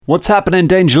What's happening,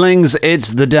 Dangerlings?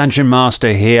 It's the Dungeon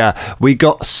Master here. We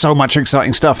got so much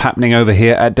exciting stuff happening over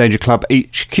here at Danger Club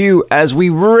HQ as we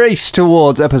race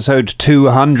towards episode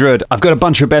 200. I've got a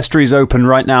bunch of bestiaries open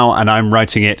right now and I'm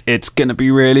writing it. It's going to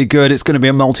be really good. It's going to be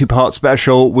a multi-part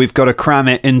special. We've got to cram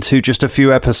it into just a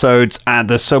few episodes and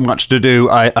there's so much to do.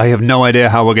 I have no idea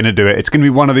how we're going to do it. It's going to be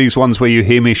one of these ones where you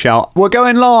hear me shout, "We're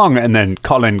going long!" and then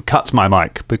Colin cuts my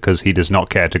mic because he does not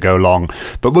care to go long.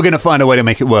 But we're going to find a way to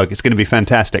make it work. It's going to be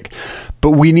fantastic.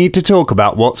 But we need to talk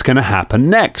about what's going to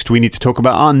happen next. We need to talk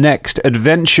about our next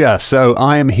adventure. So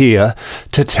I am here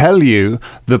to tell you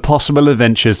the possible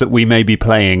adventures that we may be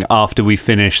playing after we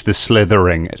finish the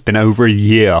Slithering. It's been over a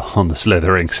year on the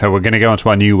Slithering, so we're going to go on to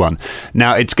our new one.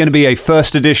 Now, it's going to be a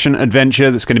first edition adventure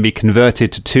that's going to be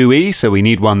converted to 2E, so we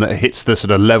need one that hits the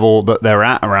sort of level that they're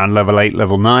at, around level 8,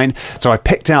 level 9. So I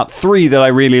picked out 3 that I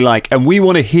really like, and we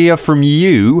want to hear from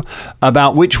you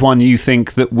about which one you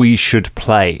think that we should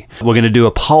play. We're going to do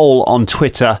a poll on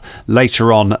Twitter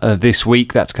later on this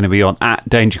week. That's going to be on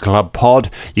 @DangerClubPod.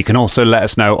 You can also let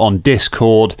us know on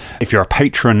Discord. If you're a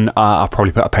patron, I'll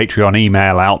probably put a Patreon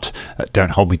email out.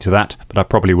 Don't hold me to that, but I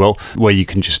probably will, where you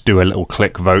can just do a little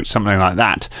click vote, something like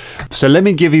that. So let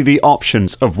me give you the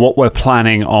options of what we're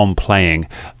planning on playing.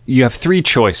 You have 3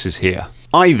 choices here.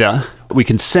 Either we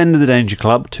can send the Danger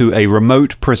Club to a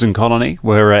remote prison colony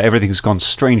where everything's gone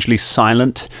strangely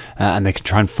silent and they can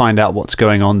try and find out what's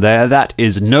going on there. That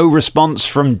is no response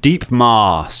from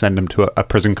Deepmar. Send them to a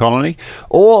prison colony.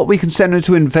 Or we can send them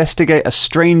to investigate a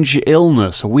strange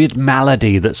illness, a weird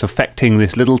malady that's affecting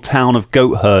this little town of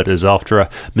goat herders after a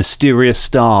mysterious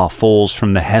star falls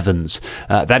from the heavens.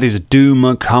 That is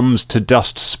Doom Comes to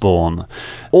Dustspawn.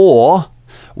 Or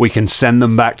we can send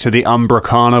them back to the Umbra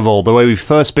Carnival. The way we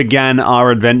first began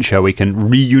our adventure, we can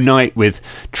reunite with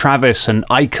Travis and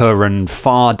Iker and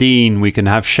Fardeen. We can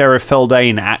have Sheriff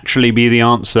Feldane actually be the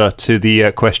answer to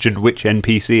the question, which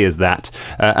NPC is that?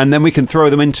 And then we can throw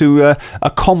them into a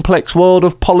complex world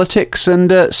of politics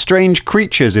and strange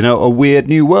creatures in a weird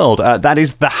new world. That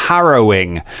is the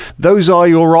Harrowing. Those are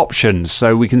your options.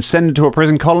 So we can send them to a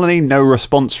prison colony, no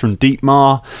response from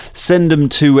Deepmar. Send them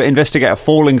to investigate a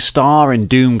falling star in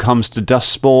Doom Comes to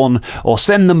Dustspawn, or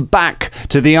send them back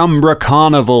to the Umbra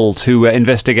Carnival to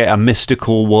investigate a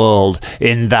mystical world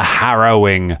in the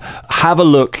Harrowing. Have a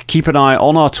look, keep an eye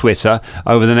on our Twitter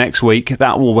over the next week.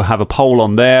 That will have a poll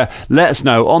on there. Let us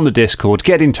know on the Discord.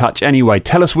 Get in touch anyway.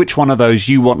 Tell us which one of those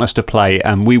you want us to play,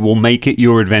 and we will make it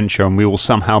your adventure, and we will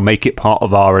somehow make it part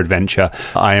of our adventure.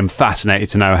 I am fascinated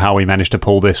to know how we managed to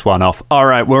pull this one off. All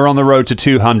right, we're on the road to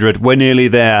 200. We're nearly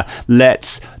there.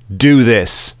 Let's do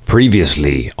this.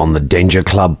 Previously on the Danger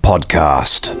Club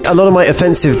podcast. A lot of my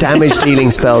offensive damage dealing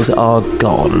spells are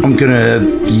gone. I'm gonna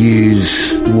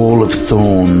use Wall of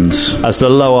Thorns. As the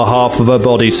lower half of her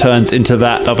body turns into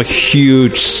that of a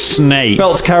huge snake,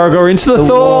 belts Caragor into the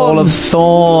Wall of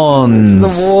Thorns.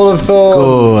 The Wall of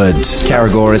Thorns. Good.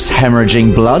 Caragor is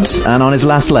hemorrhaging blood and on his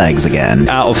last legs again.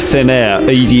 Out of thin air,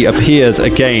 Edie appears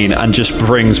again and just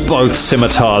brings both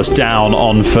scimitars down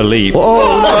on Philippe.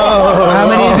 Oh no! How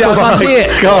many is it? I can't see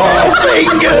it. God.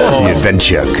 The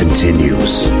adventure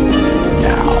continues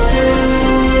now.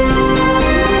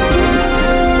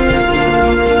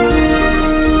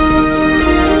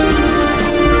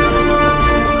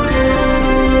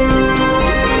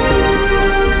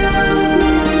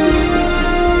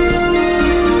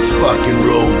 Fucking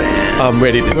roll, man. I'm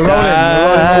ready to We're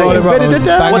rolling. Ready to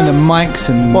die. Banging the mics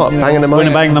and... What? Banging the I'm going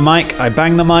to mics? bang the mic. I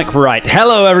bang the mic right.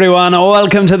 Hello, everyone.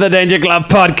 Welcome to the Danger Club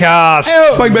podcast.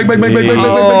 Bang, bang, bang, bang, bang, bang, bang, bang,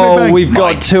 Oh, bang. we've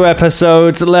got 2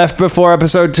 episodes left before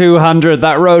episode 200.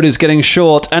 That road is getting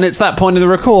short, and it's that point of the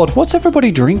record. What's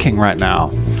everybody drinking right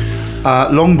now?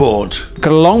 Longboard.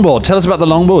 Got a longboard. Tell us about the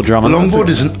longboard, drummer. The longboard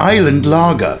is an island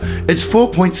lager. It's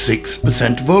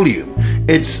 4.6% volume.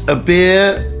 It's a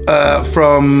beer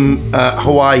from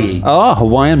Hawaii. Oh,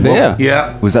 Hawaiian beer.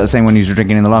 Yeah, Was that the same one you were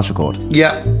drinking in the last record?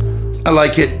 yeah. I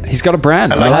like it. He's got a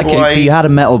brand. I like it. Hawaii. You had a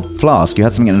metal flask. You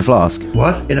had something in a flask.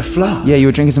 What? In a flask? Yeah, you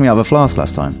were drinking something out of a flask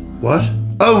last time. What?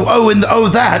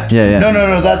 That? Yeah.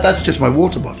 No. That's just my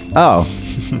water bottle. Oh.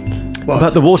 What?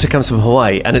 But the water comes from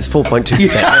Hawaii and it's 4.2%.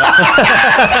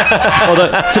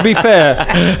 Although, to be fair,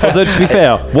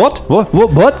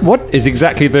 what is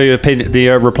exactly the opinion, the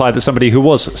reply that somebody who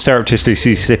was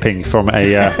surreptitiously sipping from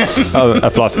a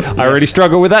flask. Yes. I really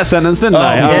struggled with that sentence, didn't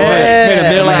I? Made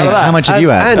a meal out of that. How much did you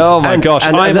have? Oh my gosh!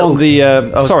 I'm on the.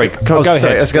 Sorry, go ahead.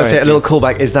 I was going to say a little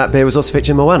callback is that beer was also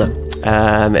featured in Moana.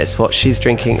 It's what she's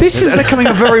drinking. This is becoming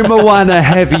a very Moana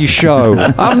heavy show.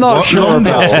 I'm not sure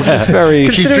about this. It's very.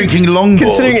 She's drinking longboard.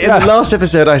 Considering in the last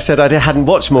episode I said I hadn't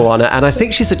watched Moana, and I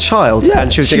think she's a child,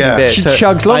 and she was drinking beer. She so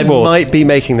chugs longboard. I might be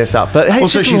making this up, but hey,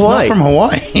 Also, she's she's not from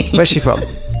Hawaii. Where's she from?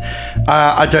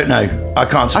 I don't know. I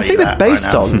can't say I think that they're based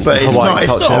right now. on but it's Hawaiian not,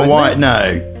 culture, it's not isn't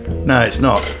Hawaii. No, it's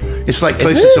not. It's like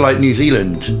closer to like New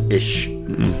Zealand-ish.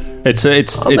 It's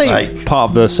they-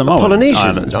 part of the Samoan Polynesian?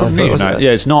 Island. It's I thought it Polynesian. was island.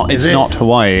 Yeah, it's not. It's it? not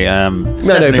Hawaii.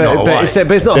 Definitely not Hawaii.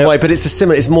 but it's not Hawaii. But it's a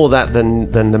similar. It's more that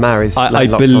than the Maoris. I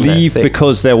landlocked on their believe thing.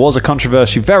 because there was a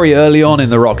controversy very early on in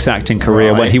The Rock's acting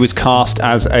career when Right. he was cast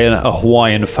as a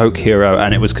Hawaiian folk hero,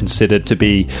 and it was considered to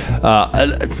be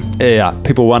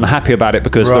people were unhappy about it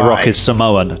because The Rock Right. is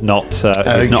Samoan, not he's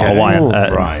not Okay. Hawaiian.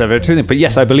 Right. So very two things. But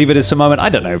yes, I believe it is Samoan. I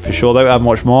don't know for sure though. I haven't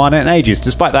watched Moana in ages.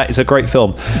 Despite that, it's a great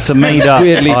film. It's a made-up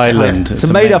Weirdly island. It's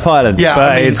a made-up island. Yeah.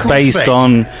 But I mean, it's of course based they-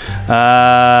 on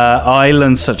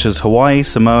islands such as Hawaii,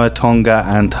 Samoa, Tonga,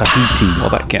 and Tahiti. Well,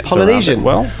 that gets Polynesian. around it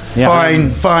well. Yeah.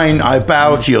 Fine. I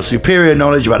bow to your superior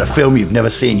knowledge about a film you've never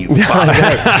seen. You fuck.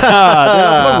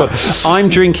 I'm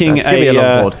drinking Give me a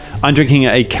longboard. I'm drinking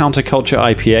a counterculture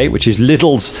IPA, which is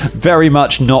Lidl's very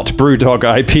much not Brewdog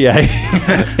IPA.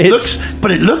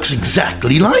 It looks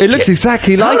exactly like it. It looks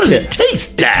exactly How like does it. it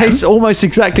taste, Dan? It tastes almost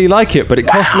exactly like it, but it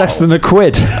costs less than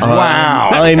 £1. Wow.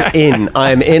 I'm in.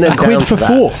 I am in. And quid down for that.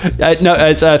 4. No,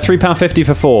 it's £3.50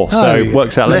 for 4, so it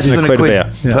works out less than a quid a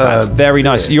beer. That's very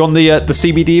nice. You on the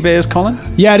CBD beers, Colin?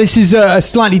 Yeah, this is a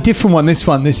slightly different one.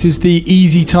 This is the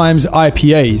Easy Times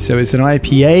IPA. So it's an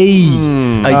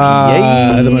IPA.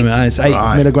 At the moment, and it's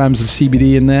 8 milligrams of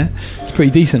CBD in there. It's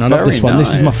pretty decent. I love Very this one.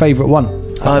 This is my nice. favourite one.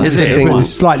 Is it? It's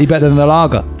slightly better than the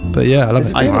lager, but yeah, I love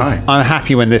it. I'm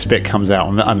happy when this bit comes out.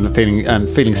 I'm feeling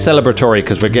celebratory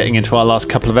because we're getting into our last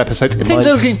couple of episodes. Things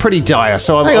are looking pretty dire,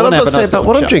 so Hang on, I've got to say nice about little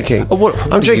what I'm chat.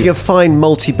 drinking. I'm drinking a fine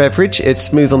malty beverage. It's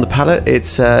smooth on the palate.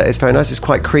 It's very nice. It's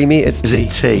quite creamy. It's Is it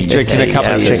tea? Drinking a cup Yeah,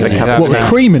 of I'm tea, drinking a isn't cup it? of What, tea. with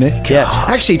cream in it? Yeah.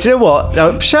 Actually, do you know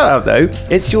what? Shout out though.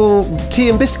 It's your tea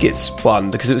and biscuits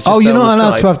one because it was just Oh, you're there on not the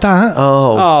allowed side. to have that.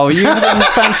 Oh, you having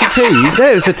fancy teas?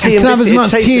 No, it was a tea You and can have as biscuit. much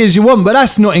It tastes- tea as you want, but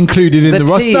that's not included in the tea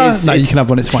roster. is- No, you it's can have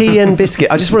one. It's fine. tea and biscuit.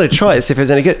 I just wanted to try it, see if it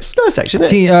was any good. It's nice, actually.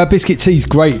 Isn't it? Tea, biscuit tea's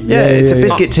great. Yeah, it's a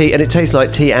biscuit tea, and it tastes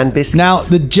like tea and biscuits. Now,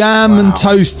 the jam and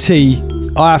toast tea,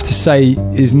 I have to say,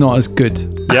 is not as good.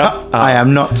 Yeah. I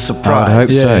am not surprised. I hope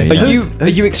so. Are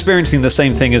you experiencing the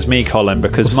same thing as me, Colin?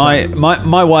 Because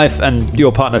my wife and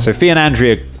your partner Sophie and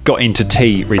Andrea got into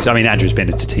tea recently. I mean, Andrew's been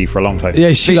into tea for a long time.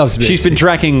 Yeah, she loves it. She's been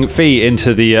dragging Fee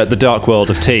into the dark world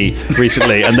of tea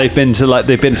recently, and they've been to like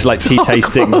tea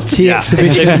tastings, Tea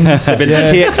exhibitions. They've been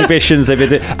to tea exhibitions.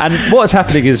 And what's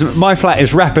happening is my flat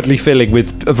is rapidly filling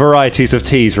with varieties of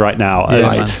teas right now.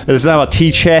 Yes. There's now a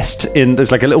tea chest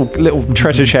there's like a little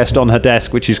treasure chest on her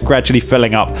desk, which is gradually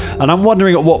filling up. And I'm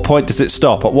wondering at what point does it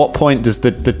stop? At what point does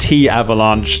the tea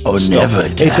avalanche Oh, stop? never.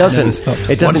 It doesn't. stops.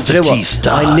 It doesn't. Once Do you know the what? tea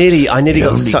starts, I nearly it got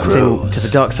only sucked grows. into the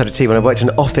dark side of tea when I worked in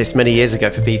an office many years ago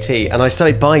for BT, and I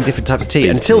started buying different types of tea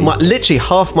until literally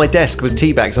half my desk was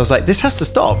tea bags. I was like, this has to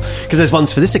stop because there's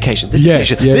ones for this occasion, this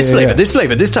occasion, this flavour, this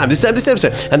flavour, this time, this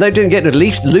episode, and they didn't get the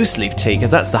loose leaf tea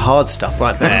because that's the hard stuff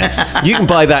right there. You can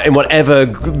buy that in whatever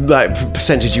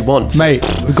percentage you want. Mate,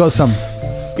 we've got some.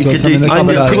 You could do I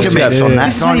know, pick a mix on that,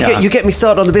 This is how can't you get me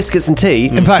started on the biscuits and tea,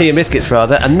 fact- tea and biscuits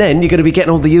rather, and then you're going to be getting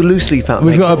all the loose leaf out.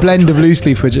 We've mate. got a blend of loose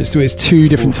leaf, which it's 2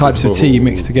 different types of tea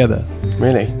mixed together.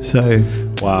 Really. So,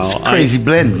 Wow, Crazy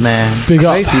blend, man. big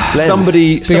up. Crazy blend.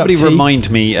 Somebody tea.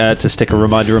 remind me to stick a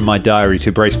reminder in my diary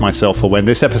to brace myself for when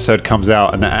this episode comes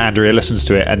out and Andrea listens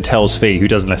to it and tells Fee, who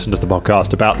doesn't listen to the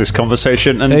podcast, about this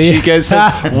conversation, and she goes,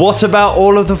 "What about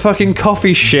all of the fucking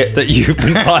coffee shit that you've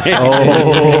been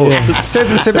buying?"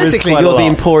 So basically, quite a you're the lot.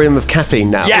 emporium of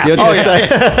caffeine now. Yeah. You're Oh,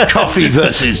 just Coffee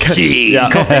versus tea. Yeah.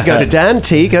 coffee, go to Dan,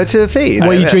 tea, go to a fee. What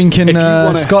are you drinking,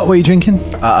 Scott? What are you drinking?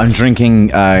 I'm drinking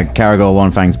Caragor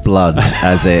One Fang's blood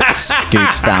as it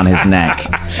scoots down his neck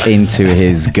into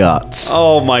his guts.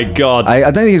 Oh my god! I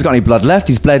don't think he's got any blood left.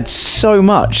 He's bled so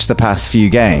much the past few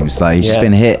games. Like he's just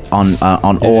been hit on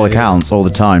all accounts all the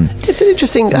time. It's an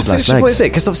interesting. That's less what legs. is it?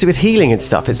 Because obviously with healing and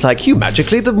stuff, it's like you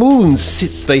magically the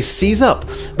wounds they seize up,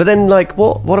 but then like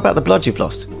what about the blood you've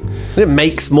lost? It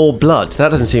makes more blood. That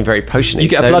doesn't seem very potion-y. You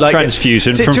get a blood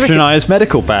transfusion from Shania's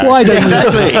medical bag. Why don't we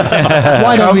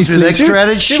Comes with sleep? extra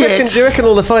added Do you shit. reckon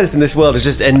all the fighters in this world are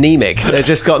just anemic? They've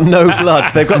just got no blood.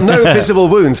 They've got no visible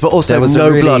wounds, but also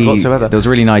no blood whatsoever. There was a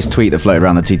really nice tweet that floated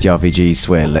around the TTRPG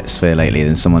sphere lately.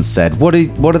 And someone said, "What do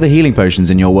the healing potions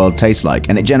in your world taste like?"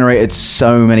 And it generated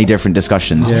so many different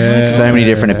discussions, so many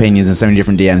different opinions, and so many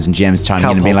different DMs and GMs chiming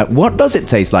in and being like, "What does it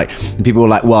taste like?" And people were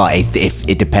like, "Well,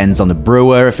 it depends on the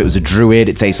brewer. If it was a druid,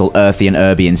 it tastes all earthy and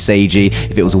herby and sagey.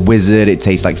 If it was a wizard, it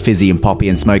tastes like fizzy and poppy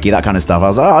and smoky, that kind of stuff. I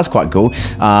was like, oh, that's quite cool.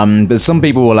 But some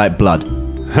people were like, blood.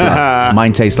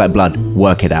 Mine tastes like blood.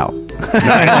 Work it out.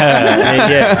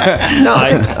 Yeah. No,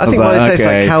 I think mine tastes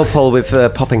like cowpole with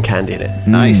popping candy in it.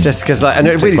 Nice. Just because, like, I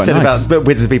know it really said about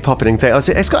wizards be popping things.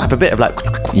 It's got to have a bit of like,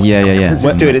 yeah.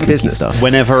 It's doing its business stuff.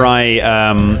 Whenever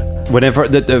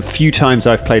the few times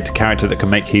I've played a character that can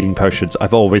make healing potions,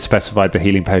 I've always specified the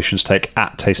healing potions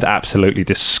taste absolutely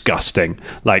disgusting,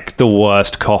 like the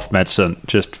worst cough medicine,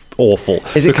 just awful.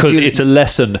 Is it because it's a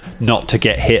lesson not to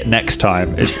get hit next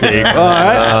time? It's the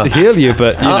I have to heal you,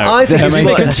 but you know, I think it's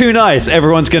make it too nice.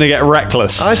 Everyone's going to get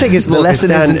reckless. I think it's the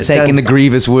lesson isn't taking the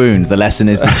grievous wound. The lesson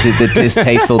is the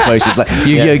distasteful potions. Like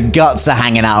your guts are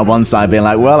hanging out on one side, being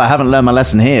like, "Well, I haven't learned my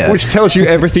lesson here," which tells you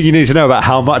everything you need to know about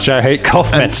how much I hate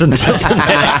cough medicine, doesn't it?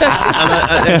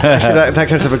 Actually, that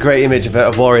kind of a great image of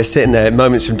a warrior sitting there,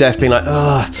 moments from death, being like,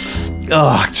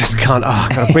 I just can't.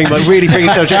 Gotta bring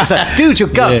yourself down. It's like, dude, your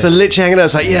guts are literally hanging out.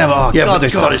 It's like, God,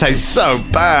 this stuff tastes so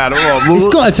bad.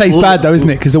 It's got to taste bad though, isn't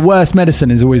it? Because the worst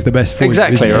medicine is always the best for you.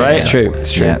 Exactly, right? It's true.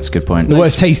 Yeah, that's a good point. The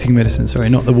worst tasting medicine, sorry,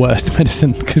 not the worst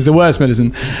medicine. Because the worst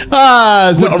medicine, it's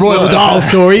not a Royal Dahl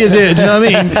story, is it? Do you know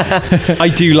what I mean? I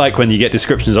do like when you get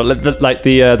descriptions like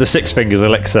the Six Fingers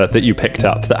elixir that you picked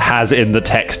up that has in the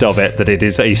text of it that it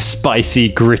is a spicy,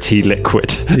 gritty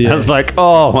liquid. Yeah. I was like,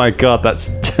 oh my God,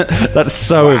 that's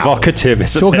so evocative.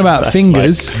 Talking about that's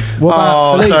fingers. Like, what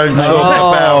about Philippe? Don't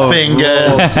talk about fingers.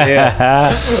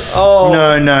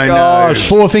 No.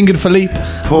 Four-fingered Philippe.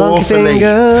 Poor Philippe.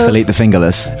 Philippe the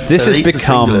fingerless. This has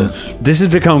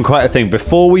become quite a thing.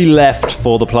 Before we left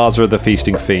for the Plaza of the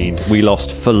Feasting Fiend, we lost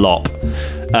Philop.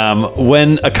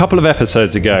 When a couple of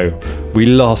episodes ago we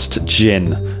lost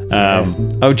Jin.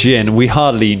 Jin, we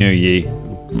hardly knew ye.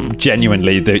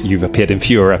 Genuinely, that you've appeared in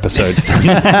fewer episodes than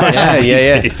most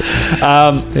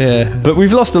but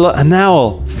we've lost a lot, and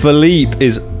now Philippe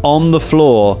is on the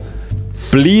floor,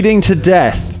 bleeding to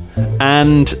death,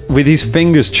 and with his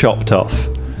fingers chopped off.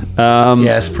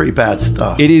 It's pretty bad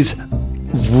stuff. It is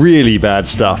really bad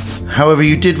stuff. However,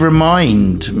 you did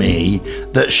remind me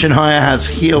that Shania has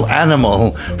heal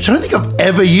animal, which I don't think I've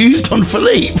ever used on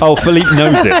Philippe. Oh, Philippe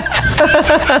knows it.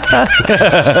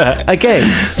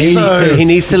 Again, he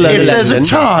needs to learn a lesson. If there's a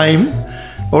time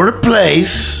or a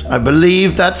place, I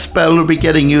believe that spell will be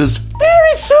getting used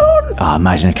very soon. Oh,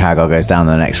 imagine if Caragor goes down in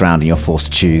the next round and you're forced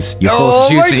to choose. You're forced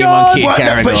to choose between monkey and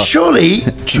Caragor. But surely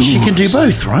she can do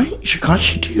both, right? Can't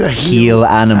she do a heal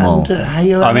animal?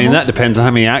 I mean, that depends on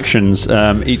how many actions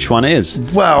each one is.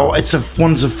 Well,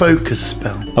 one's a focus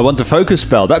spell. Oh, one's a focus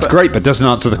spell. That's great, but doesn't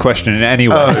answer the question in any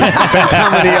way. Depends how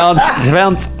many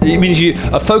answers. It means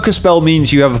a focus spell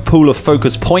means you have a pool of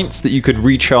focus points that you could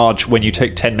recharge when you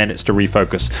take 10 minutes to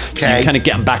refocus. So you kind of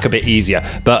get them back a bit easier.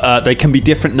 But they can be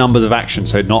different numbers of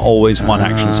actions, so not always one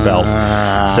action spells.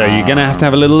 So you're going to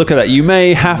have a little look at that. You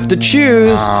may have to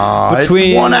choose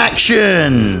between... It's one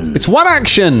action! It's one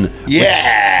action!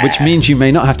 Yeah! Which means you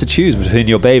may not have to choose between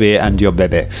your baby and your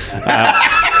baby.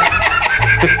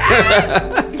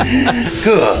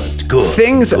 Good.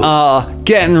 Things are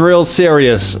getting real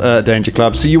serious, Danger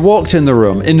Club. So you walked in the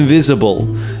room, invisible.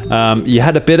 You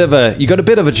got a bit of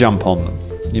a jump on them.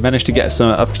 You managed to get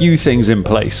a few things in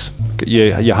place.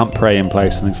 Your hunt prey in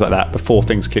place and things like that before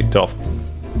things kicked off.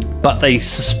 But they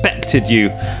suspected you.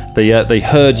 They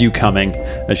heard you coming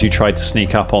as you tried to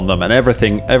sneak up on them, and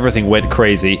everything went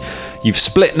crazy. You've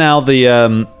split now.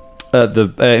 The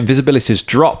invisibility's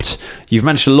dropped. You've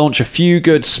managed to launch a few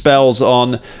good spells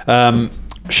on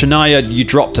Shania. You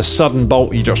dropped a sudden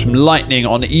bolt. You dropped some lightning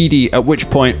on Edie, at which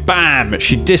point, bam,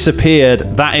 she disappeared.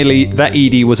 That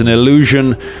Edie was an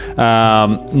illusion.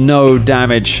 No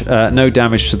damage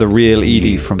to the real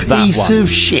Edie from that one. Piece of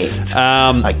shit.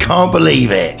 I can't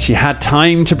believe it. She had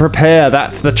time to prepare.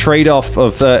 That's the trade-off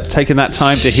of taking that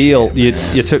time to heal.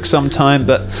 You took some time,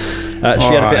 but she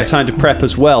had a bit of time to prep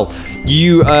as well.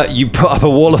 You put up a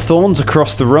wall of thorns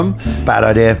across the room. Bad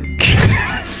idea.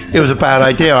 It was a bad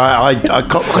idea. I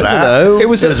copped to that. It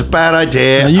was a bad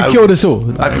idea. You've killed us all.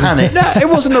 I panicked. No, it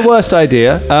wasn't the worst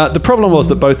idea. The problem was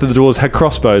that both of the doors had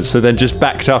crossbows, so then just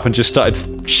backed up and just started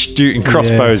shooting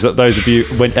crossbows at those of you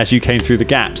as you came through the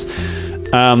gaps.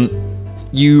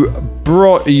 You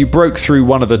broke through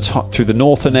through the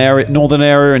northern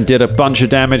area and did a bunch of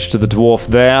damage to the dwarf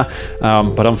there.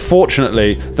 But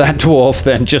unfortunately, that dwarf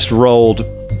then just rolled 2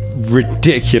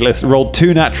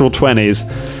 natural 20s.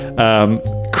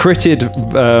 Critted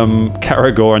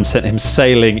Caragor and sent him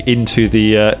sailing into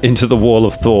the wall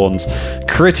of thorns.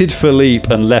 Critted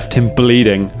Philippe and left him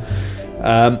bleeding.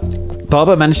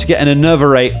 Bubba managed to get an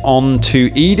enervate onto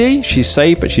Edie. She's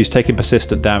safe, but she's taking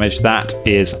persistent damage. That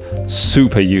is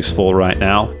super useful right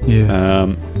now.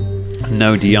 Yeah.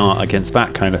 No DR against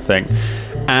that kind of thing.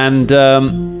 And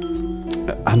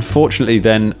unfortunately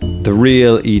then the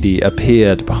real Edie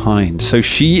appeared behind. So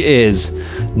she is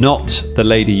not the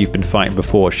lady you've been fighting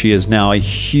before. She is now a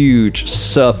huge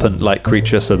serpent-like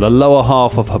creature. So the lower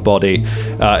half of her body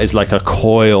is like a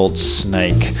coiled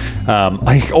snake.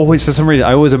 I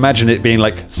always imagine it being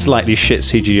like slightly shit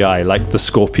CGI, like the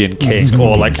Scorpion King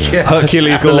or like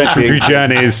Hercules the Legendary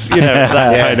Journeys, that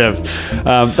kind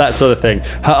of that sort of thing.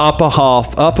 Her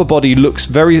upper body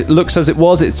looks as it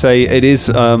was. It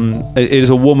is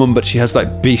a woman, but she has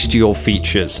like bestial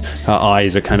features. Her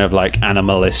eyes are kind of like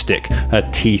animalistic. Her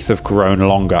teeth have grown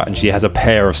longer, and she has a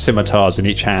pair of scimitars in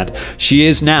each hand. She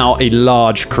is now a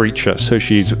large creature, so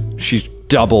she's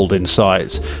doubled in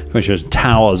size, which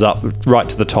towers up right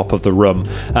to the top of the room.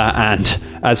 And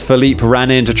as Philippe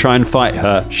ran in to try and fight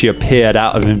her, she appeared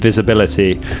out of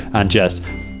invisibility and just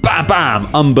bam, bam,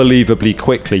 unbelievably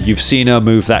quickly. You've seen her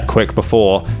move that quick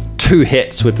before. 2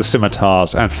 hits with the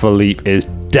scimitars, and Philippe is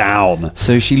down.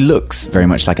 So she looks very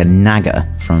much like a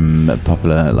Naga from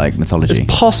popular mythology.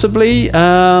 It's possibly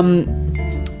a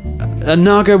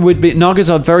Naga would be. Nagas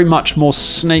are very much more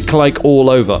snake-like all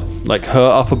over. Like her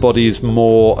upper body is a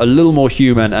little more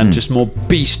human and just more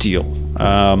bestial.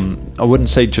 I wouldn't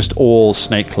say just all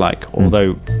snake-like,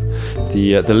 although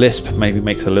the lisp maybe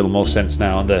makes a little more sense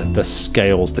now, and the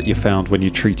scales that you found when you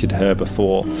treated her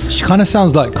before. She kind of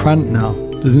sounds like Krant now,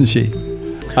 doesn't she?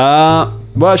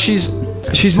 Well, she's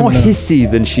more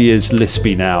hissy than she is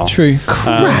lispy now. True.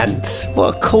 Grant,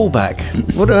 what a callback!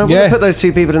 Wouldn't put those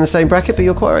two people in the same bracket, but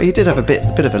you're quite right. He did have a bit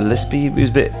of a lispy. He was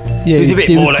a bit. Yeah, he was a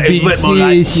bit more like chinny,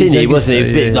 wasn't he? He was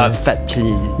a bit like fat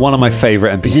chinny. One of my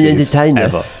favourite NPCs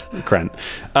ever. Grant.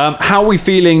 How are we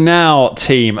feeling now,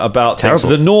 team? About things?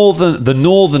 The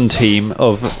northern team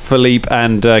of Philippe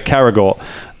and Caragor.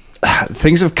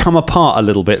 Things have come apart a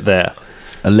little bit there.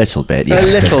 A little bit,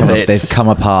 yes. They've come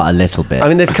apart a little bit. I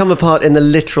mean, they've come apart in the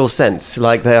literal sense,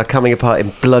 like they are coming apart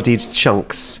in bloodied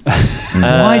chunks.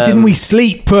 Why didn't we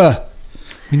sleep?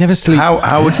 We never sleep.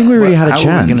 I would think we really had a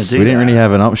chance. We didn't really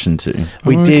have an option to.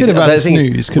 We did. Could have had a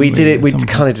snooze, we did it. We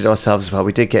kind of did it ourselves as well.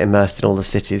 We did get immersed in all the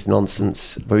city's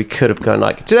nonsense, but we could have gone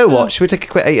like, do you know what? Should we take a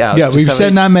quick 8 hours? Yeah, we've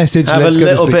sent that message. Have a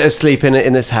little bit of sleep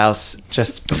in this house,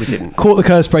 but we didn't. Caught the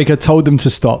curse breaker. Told them to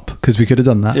stop because we could have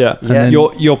done that. Yeah. Then,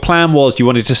 your plan was you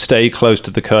wanted to stay close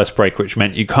to the curse breaker, which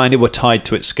meant you kind of were tied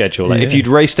to its schedule. Like if you'd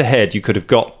raced ahead, you could have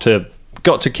got to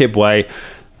Kibway,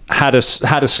 had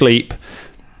a sleep.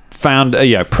 Found,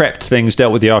 prepped things,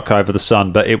 dealt with the Archive of the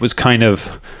Sun, but it was kind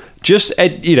of just,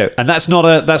 and that's not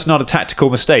a tactical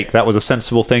mistake. That was a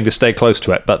sensible thing to stay close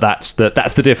to it. But that's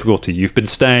the difficulty. You've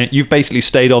basically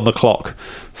stayed on the clock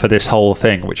for this whole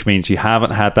thing, which means you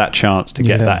haven't had that chance to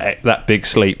get that big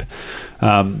sleep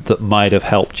that might have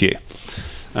helped you.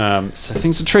 So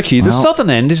things are tricky. The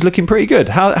southern end is looking pretty good.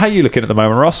 How are you looking at the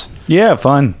moment, Ross? Yeah,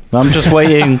 fine. I'm just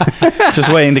waiting,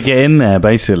 to get in there.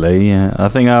 Basically, yeah. I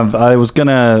think I was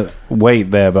gonna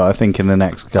wait there, but I think in the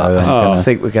next go, I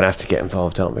think we're gonna have to get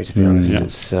involved, aren't we? To be honest,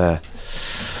 it's.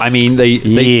 I mean,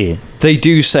 they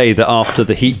do say that after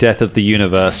the heat death of the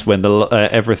universe, when the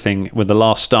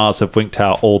last stars have winked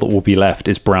out, all that will be left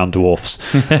is brown dwarfs.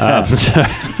 So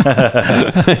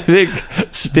I think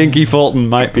Stinky Fulton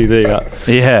might be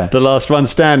the last one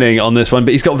standing on this one,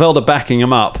 but he's got Velda backing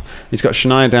him up. He's got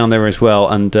Shania down there as well,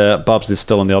 and Bubs is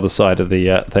still on the other side of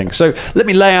the thing. So let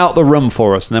me lay out the room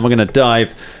for us, and then we're going to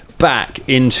dive back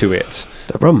into it.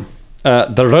 The room.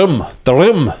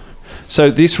 So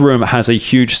this room has a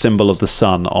huge symbol of the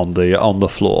sun on the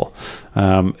floor,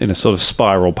 in a sort of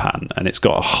spiral pattern, and it's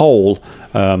got a hole.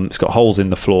 It's got holes in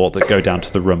the floor that go down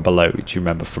to the room below, which you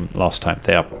remember from last time.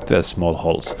 They're small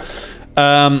holes.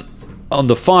 On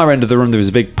the far end of the room, there is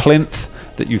a big plinth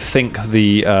that you think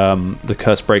the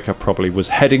curse breaker probably was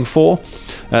heading for.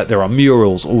 There are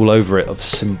murals all over it of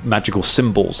magical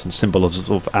symbols and symbols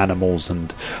of animals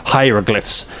and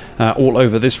hieroglyphs all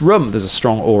over this room. There's a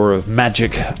strong aura of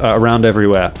magic around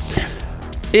everywhere.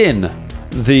 In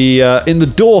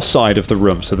the door side of the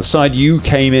room, so the side you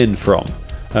came in from,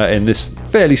 in this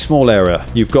fairly small area,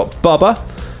 you've got Bubba,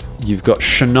 you've got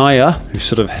Shania, who's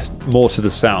sort of more to the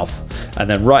south, and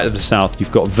then right to the south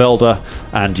you've got Velda,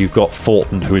 and you've got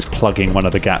Fulton, who is plugging one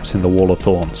of the gaps in the wall of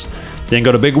thorns. Then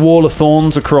got a big wall of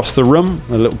thorns across the room,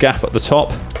 a little gap at the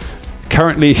top.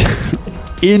 Currently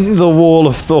in the wall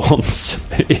of thorns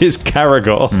is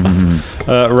Caragor,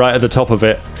 right at the top of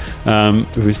it,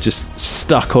 who is just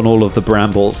stuck on all of the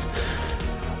brambles.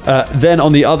 Then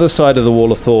on the other side of the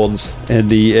Wall of Thorns,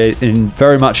 in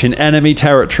very much in enemy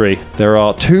territory, there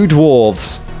are two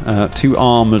dwarves, two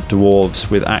armored dwarves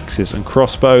with axes and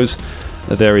crossbows.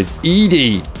 There is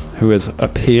Edie, who has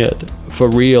appeared for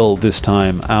real this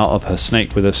time out of her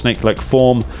snake with a snake-like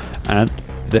form, and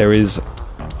there is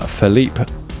Philippe,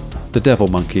 the devil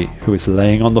monkey, who is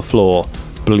laying on the floor,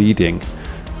 bleeding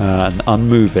and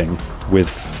unmoving, with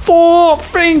 4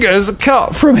 fingers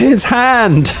cut from his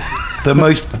hand. The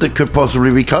most that could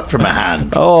possibly be cut from a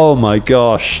hand. Oh my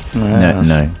gosh.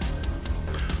 No.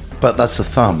 But that's a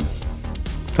thumb.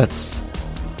 That's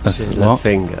a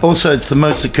finger. Also, it's the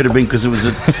most it could have been because it was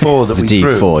a 4 that It's we a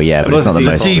D4, threw. yeah, but it's not the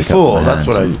most. D4, that's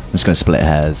what I'm just going to split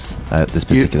hairs at this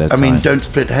particular time. I mean, don't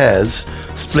split hairs.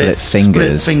 Split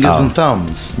fingers. Split fingers Oh. and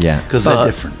thumbs. Yeah. Because they're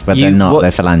different. But they're not,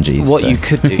 they're phalanges. What so. you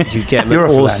could do, you get him You're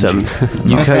an a awesome. phalange.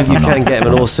 You can not. get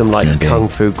him an awesome Human being. kung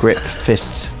fu grip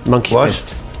fist, monkey What?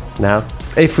 fist. Now,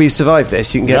 if we survive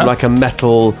this, you can get him like a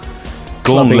metal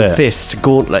clubbing Gauntlet. fist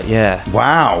gauntlet. Yeah.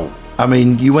 Wow. I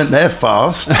mean, you went there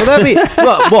fast. Well, that'd be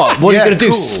what are you Yeah, going to do?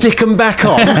 cool. Stick them back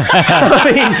on?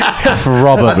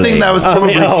 Probably. I think that was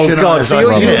probably. oh god! So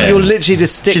you'll literally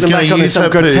just stick She's them gonna back on in use some her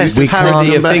grotesque boobs.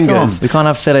 parody of Can't fingers. We can't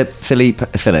have Philip.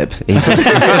 He's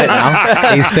Philip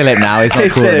now. He's Philip now. He's not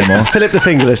It's cool anymore. Philip the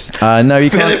fingerless. No, you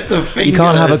Philip the can't. You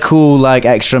can't have a Fingerless. cool like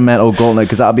extra metal gauntlet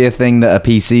because that'll be a thing that a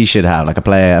PC should have, like a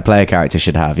player character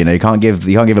should have. You know, you can't give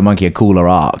a monkey a cooler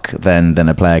arc than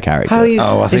a player character. How you?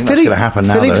 Oh, I think if that's gonna happen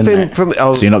now, Philip's though, been isn't it? from.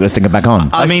 Oh, So you're not going to stick it back on.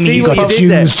 I mean, see you what got you to did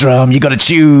there. choose, Drum. You got to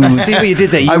choose. I see what you did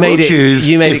there. I will choose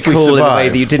You made it if we cool in a way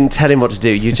survive. that you didn't tell him what to do.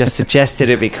 You just suggested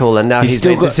it'd be cool, and now he's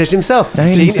still made the got- decision himself. I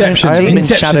Genius. haven't been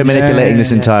Inception, shadow yeah, manipulating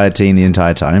this yeah. entire team the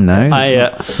entire time. No,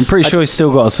 I'm pretty sure he's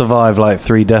still got to survive like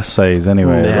 3 death saves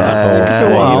anyway.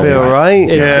 You'll be all right.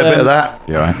 Yeah, a bit of that.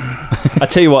 you're right. I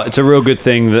tell you what, it's a real good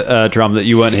thing that Drum, that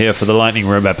you weren't here for the Lightning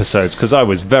Room episodes, because I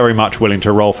was very much willing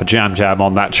to roll for Jam Jam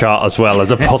on that chart as well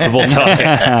as a possible target,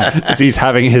 as he's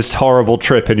having his horrible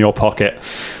trip in your pocket.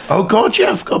 Oh God,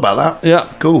 yeah, I forgot about that.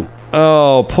 Yeah. Cool.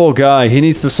 Oh, poor guy. He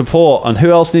needs the support. And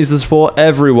who else needs the support?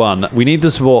 Everyone. We need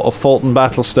the support of Fulton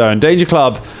Battlestone. Danger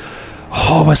Club.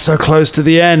 Oh, we're so close to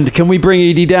the end. Can we bring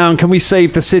Edie down? Can we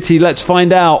save the city? Let's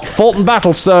find out. Fulton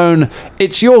Battlestone,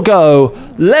 it's your go.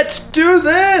 Let's do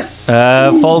this!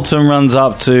 Fulton runs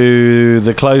up to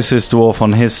the closest dwarf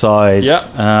on his side. Yep.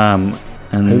 And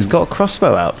Who's got a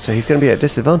crossbow out, so he's going to be at a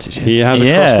disadvantage here. He has a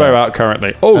Yeah. crossbow out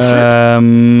currently. Oh,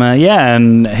 shit. yeah,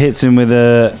 and hits him with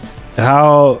a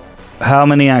how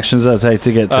many actions does that take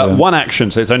to get to him? One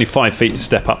action, so it's only 5 feet to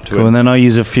step up to Cool, him. and then I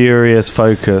use a furious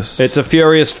focus. It's a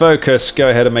furious focus. Go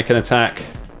ahead and make an attack.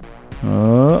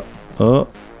 Did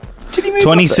he move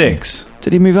 26.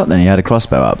 Did he move up then? He had a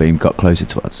crossbow up, but he got closer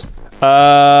to us.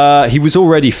 He was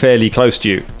already fairly close to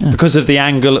you because of the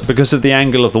angle of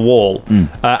the wall,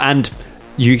 and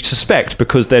you suspect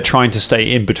because they're trying to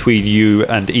stay in between you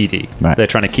and Edie. Right. They're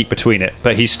trying to keep between it,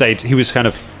 but he was kind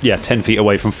of 10 feet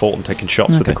away from Fulton taking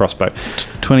shots with the crossbow.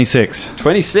 26.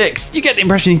 26. You get the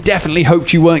impression he definitely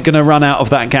hoped you weren't going to run out of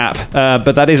that gap,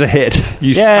 but that is a hit.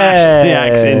 You smashed the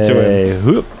axe into him.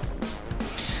 Whoop.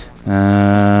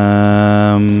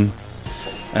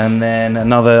 And then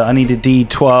another. I need a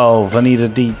D12. I need a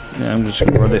D. I'm just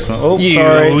going to roll this one. Oh,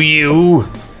 sorry. You.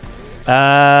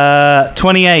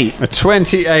 28 A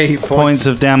 28 points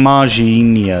of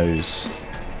damaginos.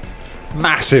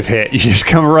 Massive hit. You just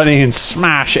come running and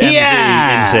smash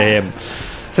MZ into him.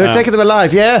 So we're taking them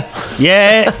alive, yeah?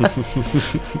 Yeah.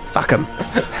 Fuck them.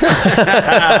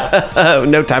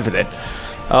 No time for that.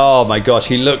 Oh my gosh,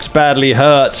 he looks badly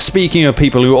hurt. Speaking of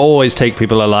people who always take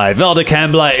people alive, Velda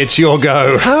Campbell, it's your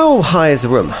go. How high is the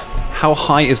room? How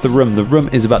high is the room? The room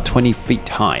is about 20 feet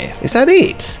high. Is that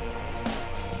it?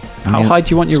 How high do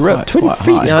you want your room? 20 quite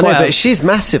feet high. is No, I know, quite but she's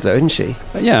massive, though, isn't she?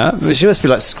 yeah, So she must be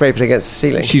like scraping against the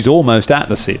ceiling. she's almost at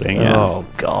the ceiling, yeah. Oh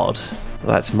God,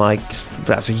 that's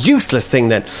a useless thing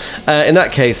then. In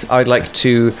that case, I'm going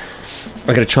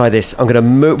to try this. I'm going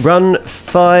to run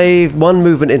one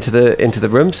movement into the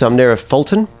room, so I'm near a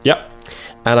Fulton, Yep.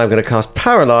 and I'm going to cast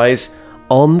Paralyze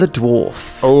on the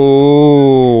dwarf.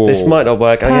 Oh. This might not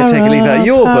work. I'm going to take a leaf out of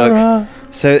your book.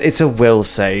 So it's a will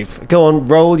save. Go on,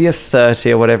 roll your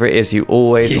 30 or whatever it is you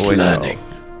always learning.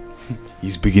 roll.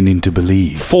 He's beginning to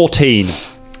believe. 14.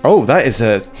 Oh, that is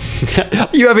a...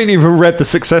 You haven't even read the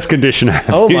success condition.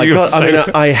 Oh my You God,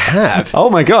 so- I have. Oh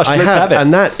my gosh, I let's have it.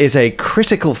 and that is a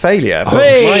critical failure.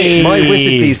 Hey! My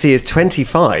wizard DC is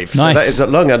 25, so Nice. that is a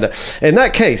long under. In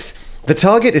that case, the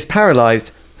target is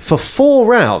paralyzed for 4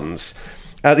 rounds.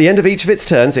 At the end of each of its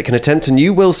turns, it can attempt a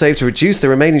new will save to reduce the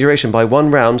remaining duration by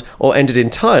 1 round, or end it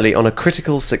entirely on a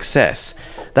critical success.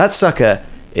 That sucker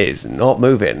is not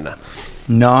moving.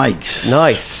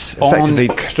 Nice. Effectively.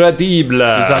 Incredible. Is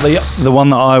that the one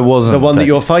that I wasn't? The one that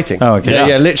you're fighting. Oh, okay.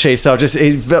 Yeah, literally. So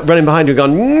he's running behind you and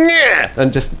gone, "Nyeh,"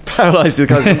 and just paralysed the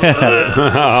guys.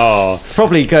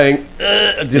 Probably going,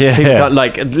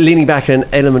 like leaning back in an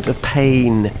element of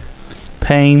pain.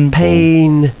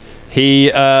 Pain.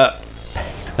 He,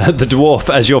 the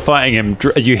dwarf, as you're fighting him,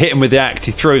 you hit him with the axe.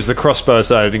 He throws the crossbow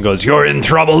aside and goes, "You're in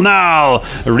trouble now!"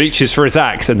 Reaches for his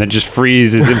axe and then just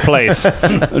freezes in place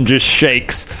and just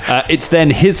shakes. It's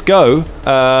then his go.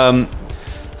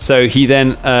 So he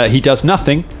then he does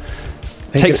nothing.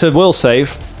 Takes a will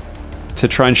save to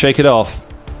try and shake it off.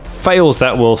 Fails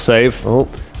that will save. Oh.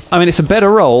 I mean, it's a better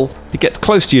roll. It gets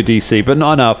close to your DC, but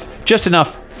not enough. Just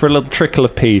enough for a little trickle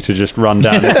of pee to just run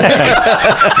down his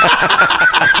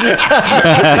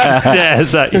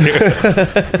stares at you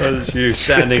as you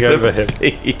standing over him.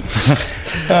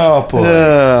 Oh, boy.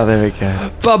 There we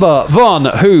go. Bubba Von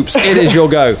Hoops, it is your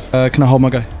go. Can I hold my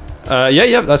go?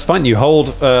 Yeah, that's fine. You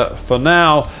hold for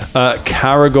now.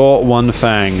 Caragor One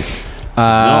Fang.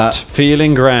 Not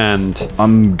feeling grand.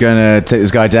 I'm gonna take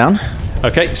this guy down.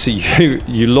 Okay, so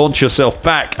you launch yourself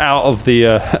back out of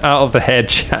the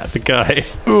hedge at the guy.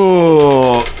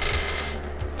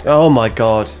 Oh my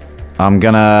god. I'm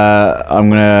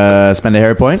gonna spend a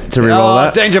hero point to reroll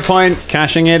that. Danger point,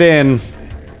 cashing it in.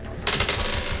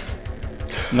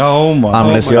 Oh my! I'm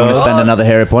gonna spend another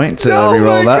hero point to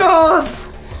reroll that. God.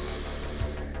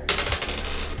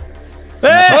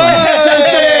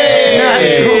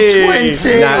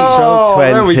 Natural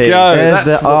 20. There we go. There's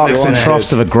the arcs and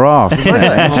troughs of a graph. Isn't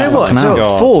it? Do you know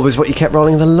what? 4 was what you kept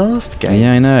rolling the last game.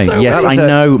 Yeah, I know. So yes, that was I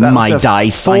know that was my a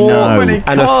dice. I 4 know.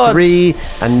 and a 3,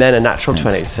 and then a natural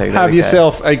 20. So there Have we go.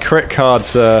 yourself a crit card,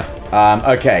 sir.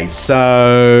 Okay,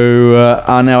 so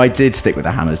no, I did stick with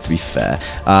the hammers. To be fair,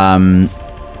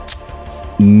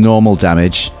 normal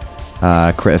damage,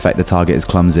 crit effect. The target is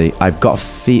clumsy. I've got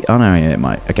feet. Oh no, yeah, it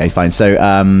might. Okay, fine. So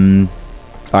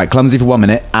all right, clumsy for 1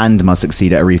 minute and must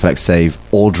succeed at a reflex save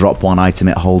or drop one item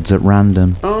it holds at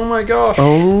random. Oh my gosh.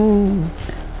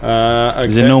 Okay.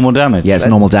 Is it normal damage? Yeah, it's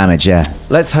normal damage. Yeah.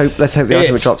 Let's hope the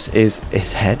item it drops is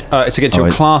his head. It's against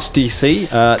your class DC,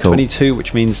 Cool. 22,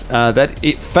 which means that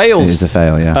it fails. It is a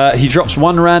fail. Yeah. He drops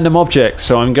one random object,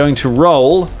 so I'm going to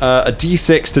roll a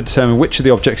d6 to determine which of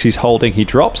the objects he's holding he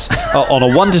drops. On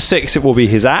a 1 to 6, it will be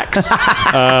his axe.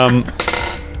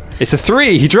 It's a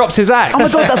 3. He drops his axe. Oh my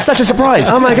god, that's such a surprise!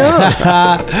 Oh my god!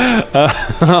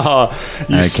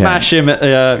 You smash him.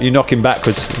 You knock him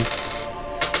backwards.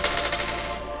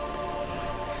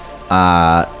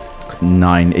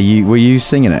 9. Were you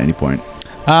singing at any point?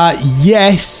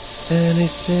 Yes.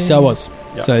 So I was.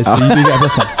 So you do get a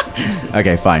plus 1.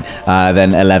 Okay, fine.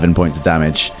 Then 11 points of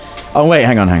damage. Oh wait,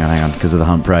 hang on, because of the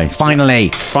hunt prey. Finally,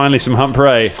 some hunt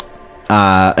prey.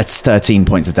 it's 13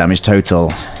 points of damage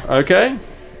total. Okay.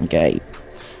 Okay.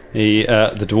 The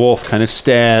dwarf kind of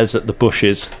stares at the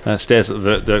bushes, stares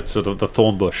at the sort of the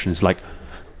thorn bush, and is like,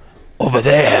 "Over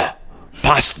there,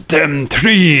 past them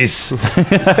trees."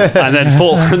 and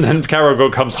then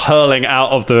Caragor comes hurling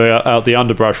out of the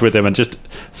underbrush with him and just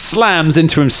slams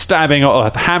into him, stabbing or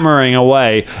hammering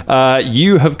away.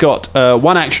 You have got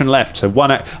 1 action left, so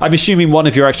I'm assuming one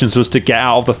of your actions was to get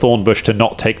out of the thorn bush to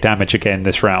not take damage again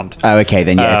this round. Oh, okay,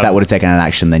 then yeah, if that would have taken an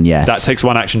action, then yes. That takes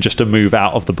 1 action just to move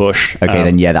out of the bush. Okay,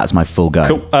 then yeah, that's my full go.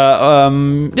 Cool.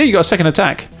 Yeah, you got a second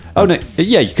attack. Oh no,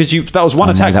 yeah, because that was one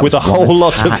attack that with a was one whole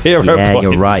lot attack. of hero Yeah,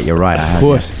 points. you're right. Of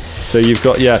course. So you've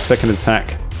got second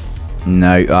attack.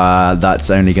 No, that's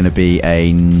only going to be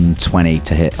a 20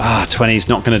 to hit. 20 is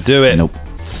not going to do it. Nope.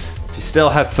 If you still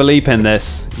have Philippe in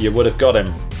this, you would have got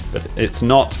him, but it's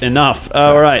not enough.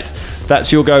 All right, that's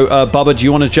your go, Bubba. Do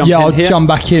you want to jump in I'll here? jump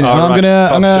back in. All And right,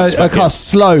 I'm Bubba jumps gonna back cast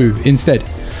slow instead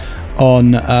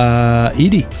on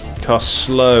Edie. Cast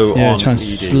slow Yeah, on try and Edie.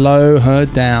 slow her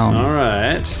down. All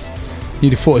right.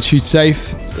 Need a fortitude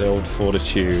save. The old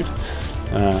fortitude.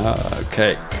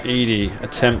 Okay, Edie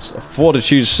attempts a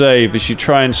fortitude save as you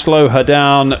try and slow her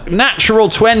down. Natural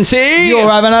 20! You're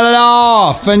having a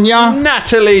laugh, and ya.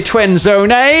 Natalie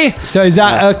Twenzone! So is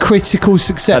that a critical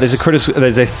success? That is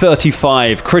there's a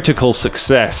 35 critical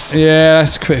success. Yeah,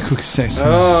 that's a critical success.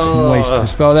 Waste of a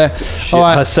spell there. All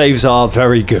Her right. saves are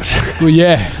very good. Well,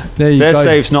 yeah. There you Their go.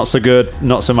 saves not so good,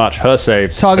 not so much. Her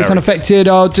saves. Targets very unaffected.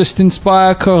 I'll just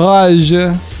inspire courage.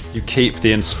 You keep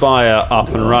the Inspire up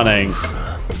and running.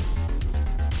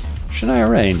 Shania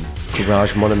Rain.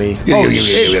 Courage, mon ami.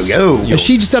 Has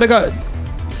she just had a go?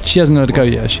 She hasn't had a go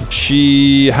yet, has she?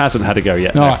 She hasn't had a go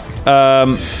yet. All No.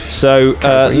 right. So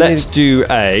let's do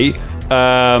a.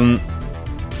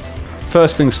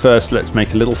 First things first. Let's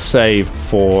make a little save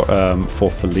for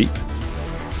Philippe.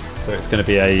 So it's going to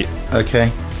be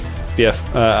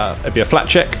a flat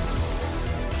check.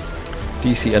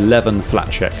 DC 11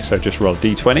 flat check. So just roll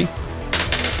D20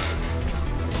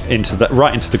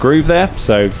 right into the groove there.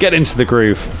 So get into the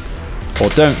groove, or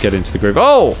don't get into the groove.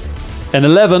 Oh, an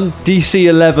 11. DC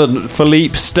 11.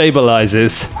 Philippe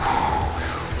stabilizes.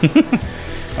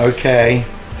 Okay.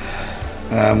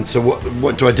 So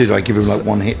what do I do? Do I give him like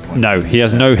 1 hit point? No, he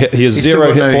has no hit. He has He's 0 still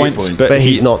got hit no points, hit points. But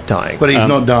he's not dying. But he's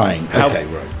not dying. How- Okay,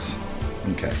 right.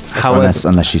 Okay.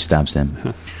 Unless she stabs him.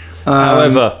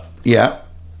 However, Yeah.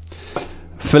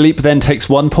 Philippe then takes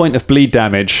 1 point of bleed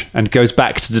damage and goes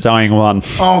back to the dying 1.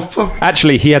 Oh, for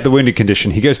Actually, he had the wounded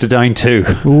condition. He goes to dying 2.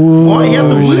 what? He had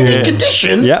the wounded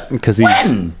condition? Yeah, because he's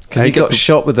When? Because he got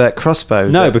shot with that crossbow.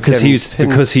 no, that because Kevin he's pinned-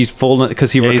 because he's fallen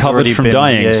because he he's recovered already from been-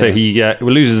 dying. yeah, So yeah. he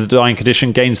loses the dying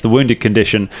condition, gains the wounded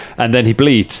condition, and then he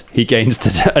bleeds. He gains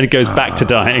and goes back to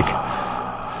dying.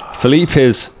 Philippe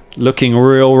is looking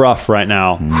real rough right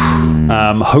now.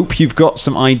 Hope you've got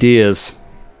some ideas.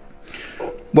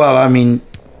 Well, I mean,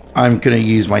 I'm going to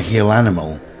use my heal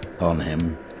animal on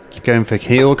him. Going for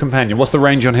heal companion. What's the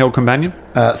range on heal companion?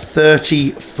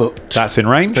 30 foot. That's in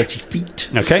range. 30 feet.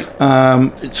 Okay.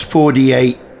 It's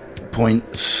 48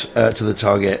 points to the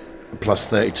target plus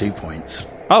 32 points.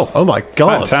 Oh my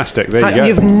God. Fantastic. There you go.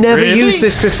 You've never used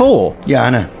this before. Yeah, I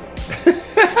know.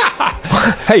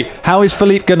 Hey, how is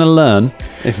Philippe going to learn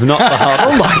if not the hard?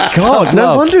 Oh my God!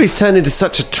 No wonder he's turned into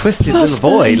such a twisted little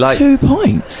boy. Like 2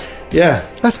 points. Yeah.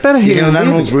 that's better. Heal an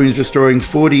animal's wounds, restoring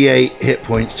 48 hit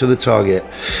points to the target.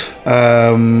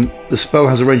 The spell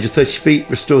has a range of 30 feet,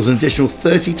 restores an additional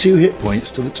 32 hit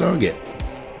points to the target.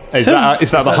 Is that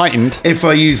the heightened? If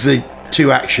I use the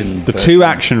 2-action The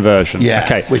 2-action version. Yeah,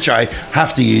 Okay. which I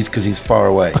have to use because he's far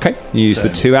away. Okay. You use So-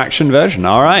 the 2-action version.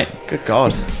 All right. Good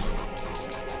God!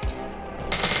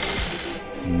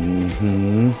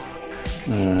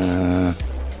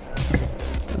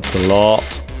 That's a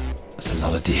lot. That's a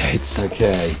lot of D8s.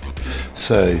 Okay,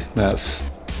 so that's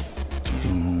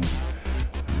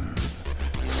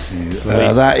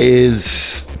that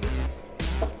is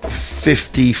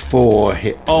 54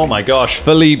 hit. Oh my gosh.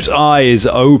 Philippe's eyes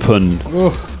open.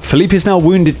 Philippe is now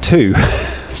wounded too.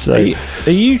 So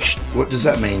Are you? What does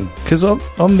that mean? Because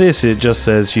on this it just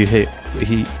says you hit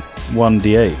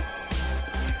 1d8.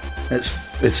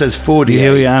 It says 40. You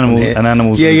heal your animal and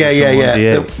animals. Yeah. lose from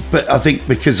 1d8. But I think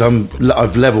because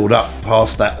I've leveled up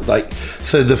past that, like,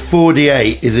 so the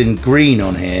 48 is in green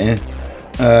on here.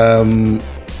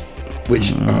 Which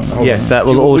hold Yes, on. that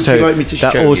will Would also. you like me to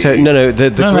That show also. you? No. The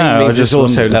No, green no, I means just it's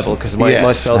also wanted- level because my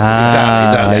Yes. spells.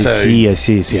 I so-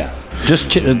 see. Yeah.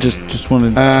 Just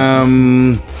wanted.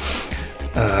 And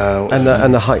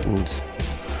the heightened.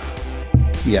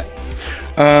 Yeah.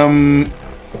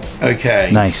 Okay.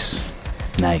 Nice.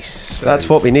 That's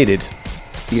what we needed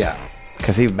Yeah.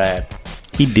 because he's bad.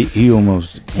 He did. He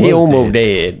almost. He almost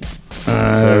did.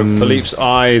 So Philippe's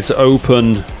eyes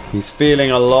open. He's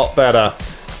feeling a lot better,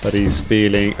 but he's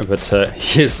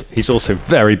also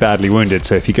very badly wounded.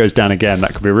 So if he goes down again,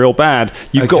 that could be real bad.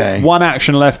 You've Okay. got 1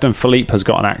 action left, and Philippe has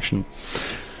got an action.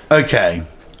 Okay.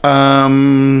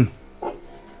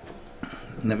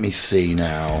 Let me see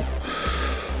now.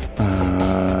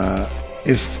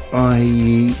 If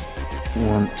I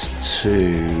want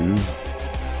to.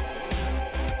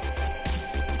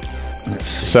 Let's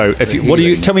see. So if you,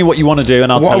 Healing. tell me what you want to do,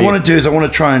 and I'll What tell I you. want to do is I want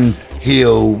to try and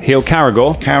heal Heal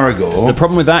Caragor. Caragor. The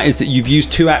problem with that is that you've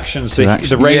used 2 actions. The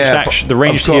actions. ranged Yeah, action, but the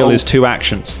ranged I've got heal a- is 2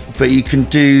 actions. But you can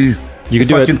do. You can if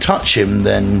do I it- can touch him,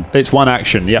 then. It's 1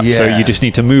 action. Yeah. So Yeah. you just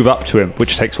need to move up to him,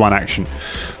 which takes 1 action.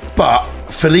 But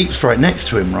Philippe's right next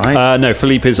to him, right? No,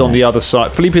 Philippe is on the other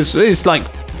side. Philippe is like.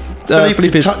 Philippe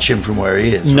can is touch him from where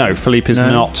he is. no. right? Philippe is No?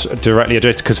 not directly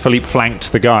adjacent because Philippe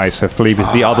flanked the guy. So Philippe is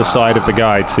the other side of the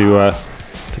guy to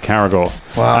Caragor.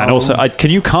 Wow. And also,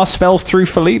 can you cast spells through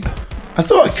Philippe? I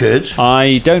thought I could.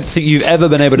 I don't think you've ever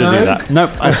been able to do that.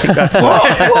 No, I think that's.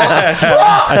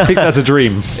 I think that's a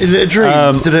dream. Is it a dream?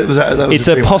 Was that It's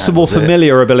a a dream I possible had, was it?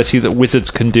 familiar ability that wizards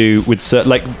can do with certain,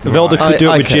 like Velda could do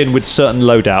it I with can. Jin with certain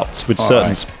loadouts, with certain.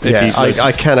 right. if Yeah, he-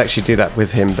 I can actually do that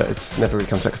with him, but it's never really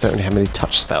comes out because I don't really have many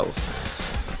touch spells.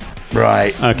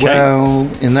 Right. Okay. Well,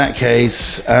 in that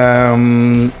case,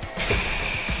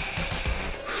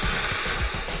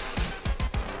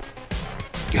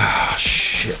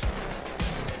 shit.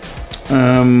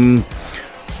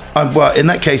 Well, in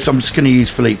that case, I'm just going to use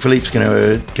Philippe. Philippe's going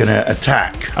to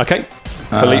attack. Okay.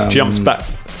 Philippe jumps back.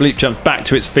 Philippe jumps back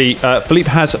to its feet. Philippe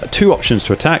has 2 options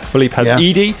to attack. Philippe has Yeah.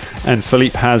 Edie, and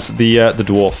Philippe has the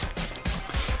dwarf.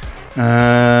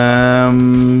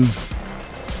 Um,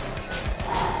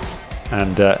 And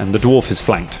and the dwarf is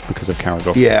flanked because of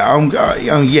Caragor.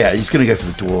 Yeah, he's going to go for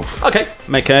the dwarf. Okay,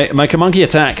 make a monkey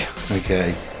attack.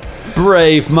 Okay.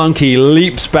 Brave monkey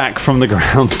leaps back from the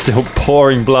ground, still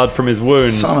pouring blood from his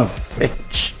wounds. Son of a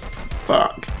bitch.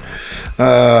 Fuck.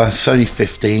 It's only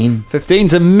 15.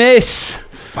 15's a miss.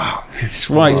 Fuck. It's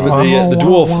right, but the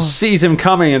dwarf sees him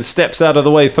coming and steps out of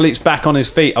the way. Philippe's back on his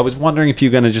feet. I was wondering if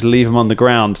you're going to just leave him on the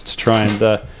ground to try and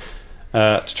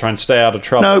stay out of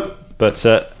trouble. Nope. But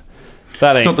that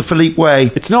ain't. It's not the Philippe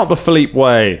way. It's not the Philippe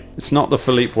way. It's not the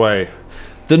Philippe way.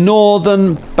 The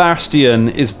northern bastion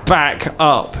is back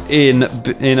up in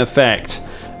effect.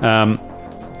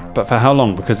 But for how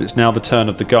long? Because it's now the turn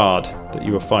of the guard that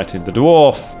you were fighting. The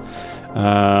dwarf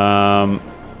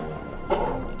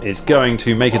is going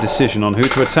to make a decision on who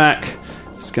to attack.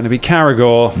 It's going to be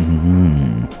Caragor.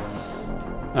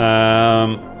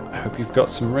 I hope you've got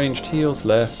some ranged heals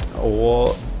left,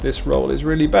 or this roll is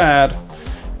really bad.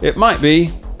 It might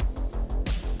be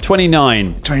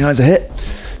 29. 29's a hit.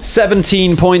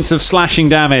 17 points of slashing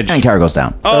damage. And Caragor's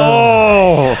down.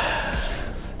 Oh!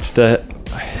 Just a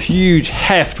huge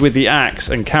heft with the axe,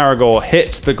 and Caragor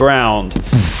hits the ground.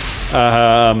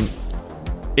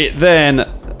 It then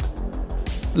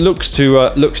looks to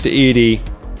Edie,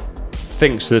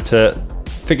 figures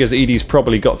Edie's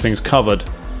probably got things covered,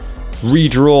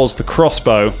 redraws the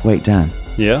crossbow. Wait, Dan.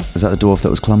 Yeah? Was that the dwarf that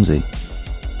was clumsy?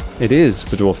 It is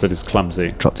the dwarf that is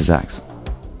clumsy. Dropped his axe.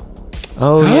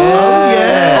 Oh,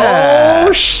 yeah.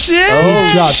 Oh, shit!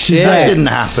 That didn't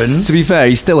happen. To be fair,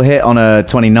 he still hit on a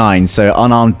 29, so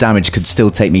unarmed damage could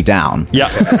still take me down. Yeah.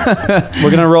 We're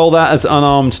going to roll that as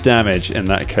unarmed damage in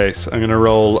that case. I'm going to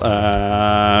roll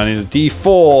I need a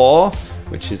D4,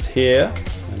 which is here.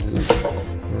 A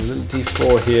little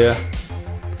D4 here.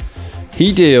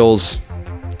 He deals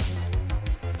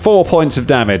 4 points of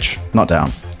damage. Not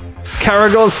down.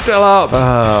 Caragor's still up.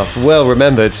 Well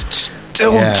remembered.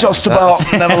 Still just about.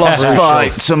 Never lost a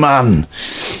fight to man.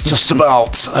 Just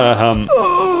about.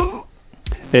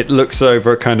 It looks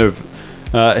over kind of...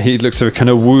 he looks over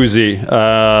kind of woozy.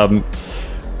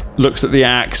 Looks at the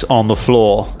axe on the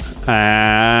floor.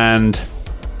 And...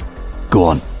 Go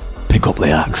on. Pick up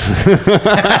the axe. Pick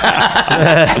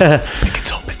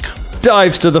it up.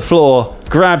 Dives to the floor,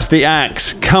 grabs the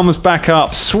axe, comes back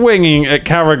up, swinging at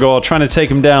Caragor, trying to take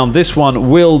him down. This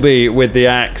one will be with the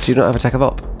axe. Do you not have attack of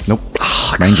op? Nope.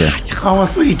 Ranger. Oh, I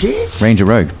thought you did. Ranger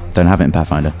Rogue. Don't have it in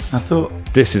Pathfinder. I thought...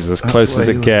 This is as close as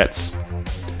it gets.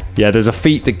 Yeah, there's a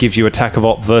feat that gives you attack of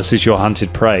op versus your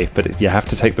hunted prey, but you have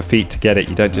to take the feat to get it.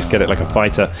 You don't just get it like a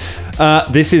fighter.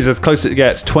 This is as close as it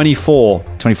gets. 24.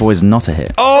 24 is not a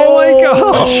hit. Oh my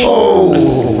gosh!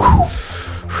 Oh.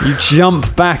 You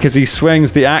jump back as he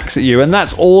swings the axe at you, and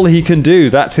that's all he can do.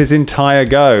 That's his entire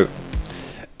go.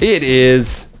 It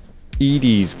is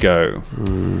Edie's go.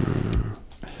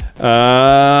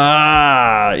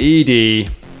 Edie.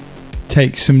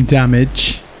 Take some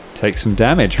damage. Take some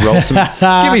damage. Roll some.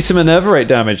 Give me some enervate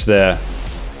damage there.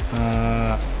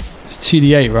 It's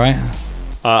 2d8, right?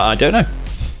 I don't know.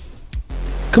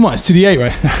 Come on, it's 2d8,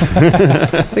 right?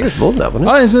 I think it's more than that, wasn't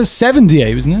it? Oh, it's a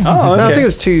 7d8, wasn't it? Oh, okay. No, I think it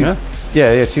was 2.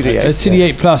 Yeah, 2d8. It's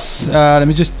 2d8 plus. Let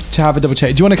me just have a double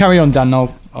check. Do you want to carry on, Dan?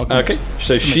 I'll okay.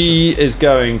 So she is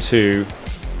going to.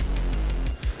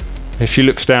 If she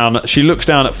looks down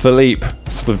at Philippe,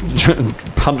 sort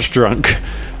of punch drunk,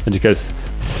 and she goes,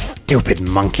 "Stupid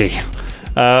monkey,"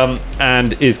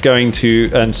 and is going to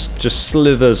just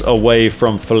slithers away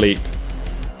from Philippe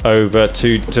over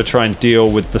to try and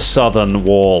deal with the southern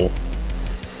wall.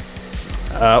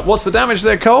 What's the damage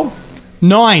there, Cole?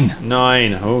 9.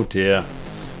 9. Oh dear.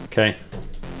 Okay.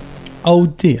 Oh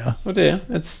dear. Oh dear.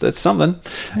 It's something.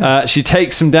 She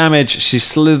takes some damage. She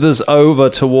slithers over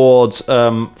towards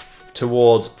Fulton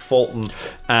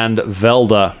and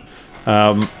Velda,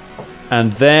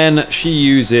 and then she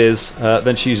uses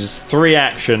 3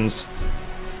 actions.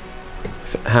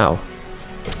 How?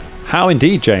 How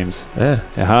indeed, James? Yeah.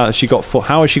 How has she got 4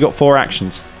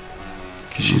 actions?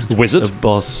 She's Wizard. a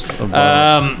boss.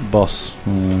 Boss.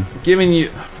 Giving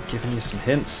you some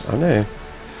hints. I know.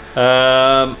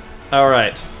 All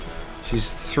right.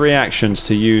 She's 3 actions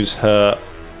to use her.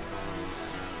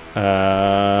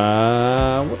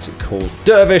 What's it called?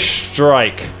 Dervish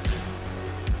Strike.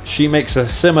 She makes a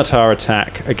scimitar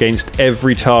attack against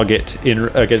every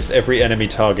enemy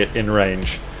target in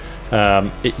range.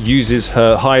 It uses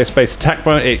her highest base attack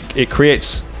bonus. It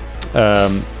creates.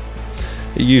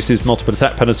 It uses multiple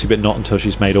attack penalty, but not until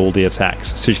she's made all the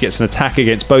attacks. So she gets an attack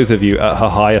against both of you at her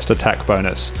highest attack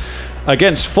bonus.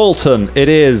 Against Fulton, it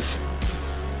is.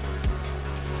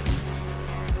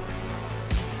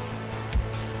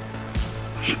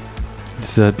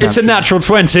 It's a natural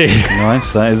 20.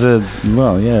 Nice. That is a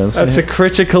That's a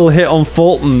critical hit on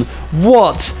Fulton.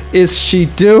 What is she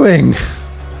doing?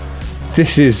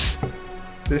 This is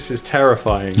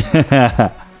terrifying.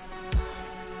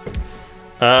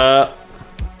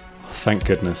 Thank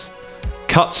goodness.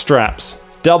 Cut straps,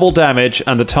 double damage,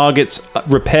 and the target's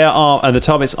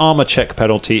target's armor check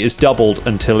penalty is doubled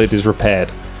until it is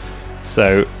repaired.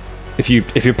 So, if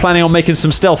you're planning on making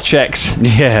some stealth checks,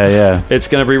 it's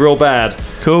going to be real bad.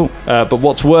 Cool. But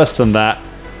what's worse than that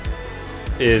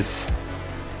is,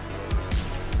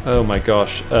 oh my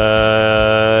gosh,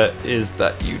 is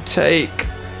that you take.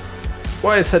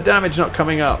 Why is her damage not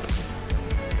coming up?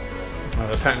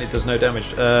 Apparently it does no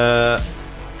damage.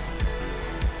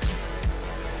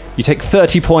 You take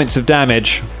 30 points of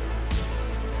damage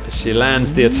as she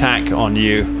lands the attack on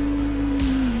you,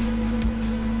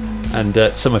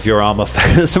 and some of your armor,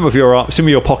 some of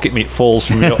your pocket meat falls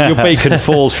from your bacon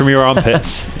falls from your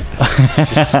armpits.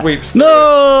 She sweeps through.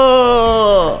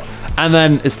 No. And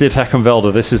then it's the attack on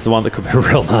Velda. This is the one that could be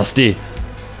real nasty.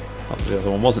 Oh, the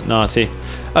other one wasn't nasty.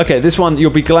 Okay, this one you'll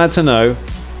be glad to know.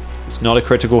 It's not a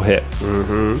critical hit.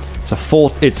 Mm-hmm.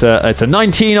 It's a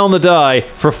 19 on the die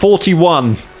for a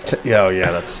 41.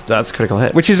 That's a critical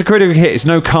hit. Which is a critical hit. It's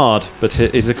no card, but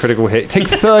it is a critical hit. Take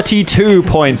 32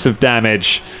 points of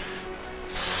damage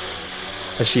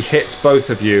as she hits both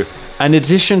of you. And in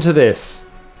addition to this,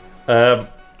 no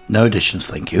additions,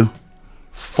 thank you.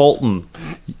 Fulton,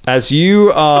 as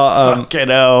you are Fucking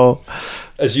hell.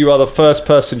 As you are the first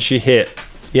person she hit.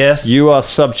 Yes. You are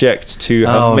subject to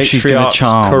her matriarch's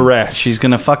caress. She's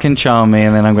going to fucking charm me,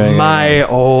 and then I'm going to My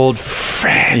old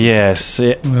friend. Yes.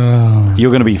 You're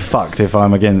going to be fucked if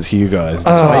I'm against you guys.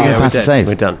 You're going to pass the save.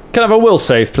 We're done. Can I have a will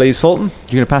save, please, Fulton?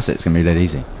 You're going to pass it. It's going to be dead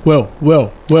easy. Will.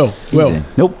 Easy.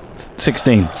 Nope.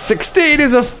 16. 16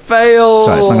 is a fail.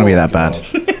 Sorry, it's not going to be that bad.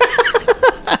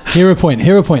 Hero point.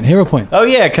 Oh,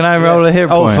 yeah. Can I roll a hero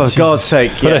point? Oh, for God's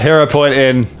sake, Put a hero point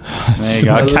in. There you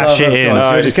go. I cash it in.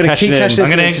 You're just going to keep cashing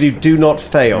this in until you do not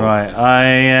fail. Right. I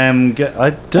am...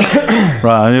 Right.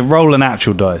 I roll an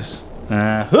actual dice.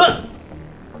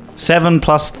 7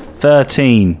 plus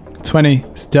 13. 20.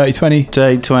 It's dirty 20.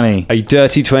 Dirty 20. A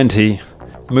dirty 20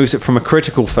 moves it from a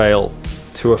critical fail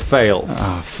to a fail.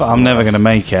 Oh, I'm never going to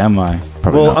make it, am I?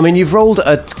 Probably not. I mean, you've rolled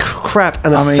a crap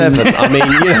and a 7. I mean,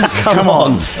 come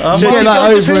on.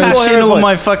 Just cash in all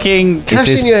my fucking...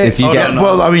 If you get...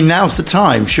 Well, I mean, now's the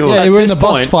time, sure. Yeah, we're in the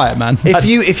boss fight, man.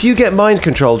 If you get mind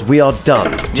controlled, we are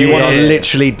done. We are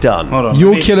literally done. Hold on.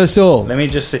 You'll kill us all. Let me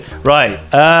just see. Right.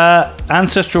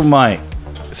 Ancestral Might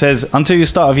says, until the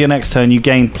start of your next turn, you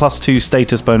gain +2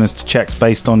 status bonus to checks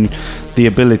based on the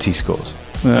ability scores.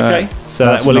 Okay. So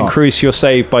that will increase your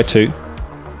save by 2.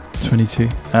 22.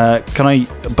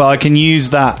 But I can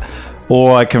use that,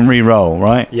 or I can re-roll,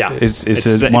 right? Yeah. It's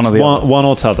one or the other. One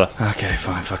or t'other. Okay,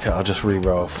 fine. Fuck it. I'll just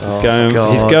re-roll. He's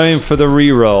going for the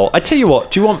re-roll. I tell you what.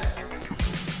 Do you want?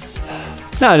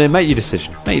 No. Make your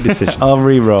decision. I'll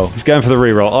re-roll. He's going for the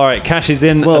re-roll. All right. Cash is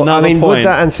in. Well, another point. would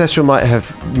that ancestral might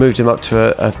have moved him up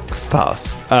to a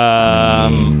pass?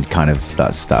 Kind of.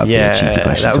 That would be a cheaty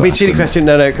question. That would be a cheaty question.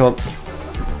 No, come on.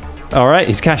 All right,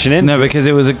 he's cashing in. No, because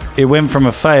it went from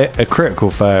a critical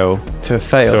fail to a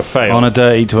fail on a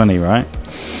dirty 20, right?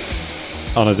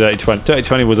 On a dirty 20. Dirty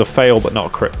 20 was a fail, but not a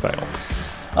crit fail.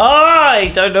 I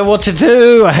don't know what to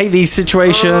do. I hate these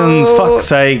situations. Fuck's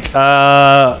sake.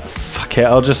 Fuck it.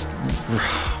 I'll just...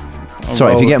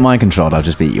 Sorry, if you get mind controlled, I'll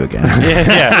just beat you again.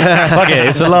 yeah. Fuck it.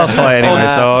 It's the last fight anyway,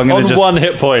 so I'm going to just... 1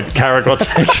 hit point, Caragor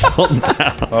takes one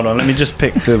down. Hold on, let me just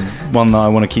pick the one that I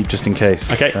want to keep just in case.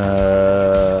 Okay.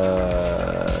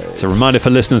 It's a reminder for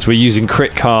listeners, we're using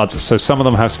crit cards, so some of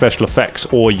them have special effects,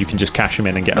 or you can just cash them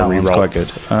in and get a reroll. That's quite good.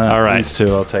 All right. These 2,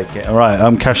 I'll take it. All right,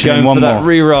 I'm cashing in one for more. That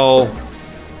reroll.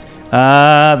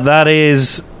 That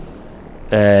is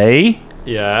a...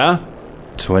 Yeah.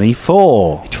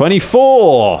 24.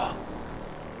 24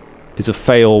 is a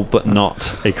fail, but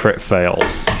not a crit fail.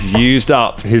 He's used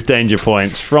up his danger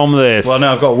points from this. Well,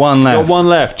 no, I've got one left. You've got one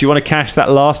left. Do you want to cash that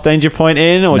last danger point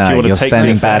in, or do you want to take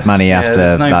spending bad money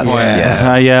after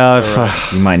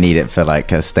that? You might need it for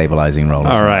like a stabilizing roll.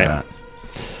 Or all right. Like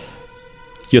that.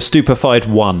 You're stupefied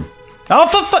 1. Oh,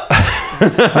 for fuck!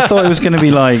 I thought it was going to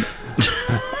be like...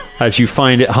 As you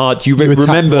find it hard, you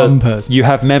remember you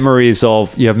have memories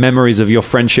of your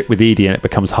friendship with Edie, and it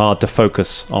becomes hard to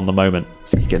focus on the moment.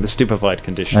 So you get the stupefied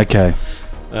condition. Okay,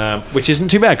 which isn't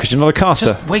too bad because you're not a caster.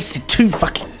 Just wasted 2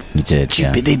 fucking. You did,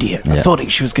 stupid idiot. I thought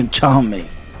she was going to charm me.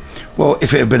 Well,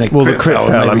 if it had been a crit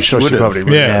fail, I'm sure she probably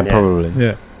would. Yeah, probably.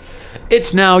 Yeah.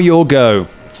 It's now your go.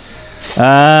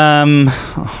 Well,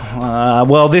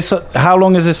 this. How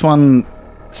long is this one?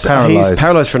 He's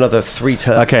paralysed for another 3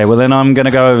 turns. Okay, well then I'm going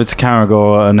to go over to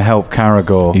Caragor and help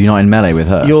Caragor. You're not in melee with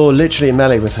her. You're literally in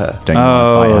melee with her. Don't you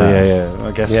want to fight her?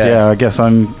 yeah. I guess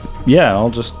I'm. Yeah, I'll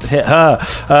just hit her.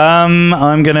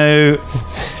 I'm going to.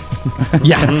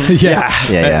 Yeah.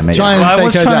 Maybe. Try and I take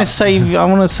was her trying down. to save. I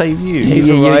want to save you.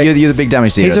 You're the big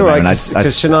damage dealer. He's at the alright, moment.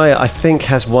 because Shania, I think,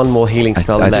 has one more healing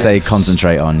spell I'd left. say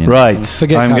concentrate on you. Right.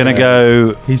 Forget I'm going to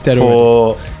Caragor. go He's dead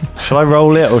for. Shall I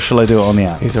roll it or shall I do it on the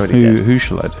app? He's already dead. Who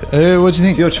shall I do? What do you think?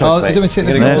 It's your choice, mate. Let me sit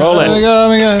You're there. gonna roll it. Let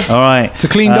me go. All right. It's a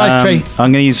clean dice tray.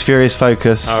 I'm going to use Furious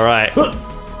Focus. All right.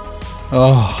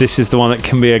 Oh, This is the one that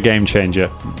can be a game changer.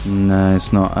 No,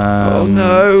 it's not. Oh,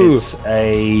 no. It's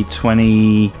a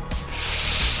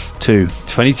 22.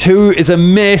 22 is a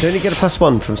miss. You only get a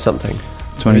 +1 from something.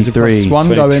 23. +1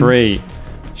 going. 23.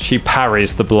 She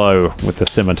parries the blow with the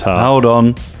scimitar. Hold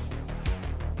on.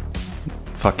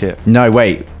 Fuck it. No,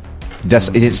 wait.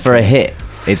 It's for a hit.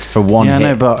 It's for one Yeah, hit.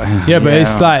 no, but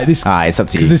it's like this. It's up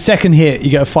to you. Because the second hit,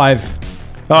 you get a 5.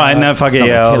 all right, no, fuck it. It's not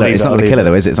Yeah, gonna I'll kill it. leave It's it, not I'll going to leave kill it, it.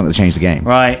 though, is it? It's not going to change the game.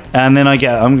 Right, and then I'm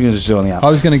going to just do it on the app. I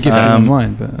was going to give it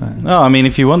mine, but No, I mean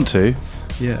if you want to.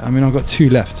 yeah, I mean I've got 2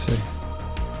 left, so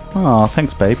Oh,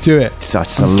 thanks, babe. do it.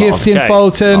 Such a I'm lot gifting Okay. of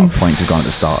Fulton. points have gone at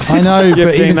the start. I know, but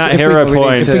Gifting even that if hero we,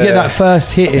 point. if we get that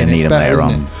first hit in, You it's need them better, later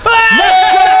isn't on. it?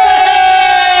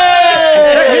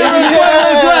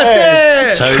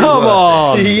 Come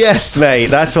on. Yes, mate.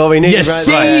 That's what we need. Yes,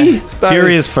 right see? there.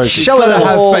 Furious Focus. Show her that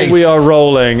Oh, faith. we are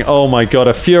rolling. Oh my god,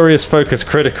 a Furious Focus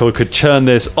critical could turn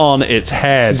this on its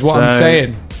head. This is what I'm So-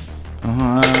 saying.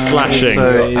 Slashing.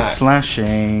 So it's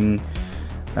slashing.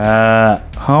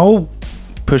 I'll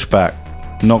push back.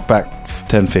 Knock back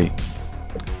 10 feet.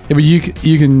 Yeah, but you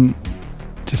can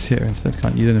just hit her instead,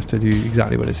 can't you? You don't have to do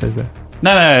exactly what it says there.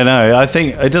 No. I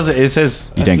think it does. It says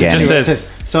You don't get it any. just It says,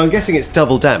 says- so I'm guessing it's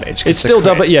double damage. 'cause It's the still crit.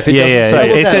 double. Yeah, if it Yeah, doesn't yeah, say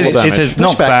yeah. It says- double damage. it says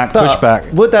knock back, but push back.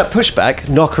 Would that pushback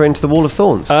knock her into the wall of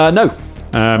thorns? No.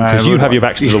 Because you have your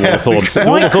backs to the wall of thorns. The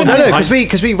wall of thorns no, is behind-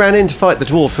 because we ran in to fight the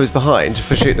dwarf who was behind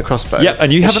for shooting the crossbow. Yeah,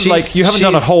 and you haven't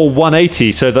done a whole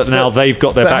 180 so that now they've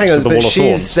got their But backs hang to on, the wall but of she's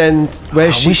thorns. then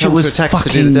where's she wish it come was to attack us to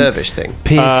do the fucking dervish thing?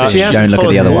 piercing. She hasn't Don't look at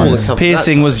followed the other wall ones. and come-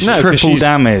 Piercing was No, 'cause triple she's-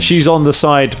 damage. She's on the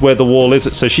side where the wall is,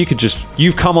 so she could just.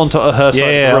 You've come onto her side. Yeah,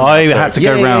 of the room, I so- had to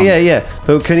Yeah, go round. yeah.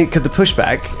 But could the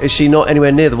pushback? Is she not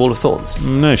anywhere near the wall of thorns?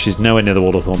 No, she's nowhere near the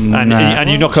wall of thorns. And, Nah. and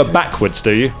you knock her backwards,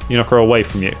 do you? You knock her away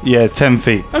from you. Yeah, 10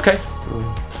 feet. Okay.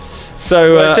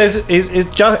 So It says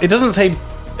it doesn't say.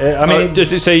 I mean,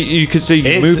 does it say you could see you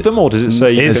it's- move them, or does it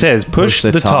say you it can- says push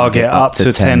the target up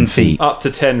to 10 feet. up to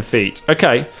 10 feet?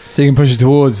 Okay, So you can push it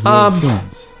towards the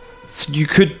thorns. so you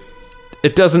could.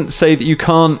 It doesn't say that you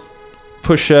can't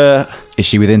push her. Is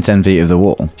she within 10 feet of the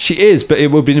wall? She is, but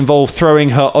it would involve throwing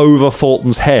her over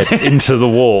Fulton's head into the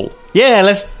wall. Yeah,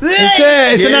 let's.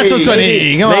 It's a natural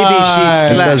 20. Come Maybe on.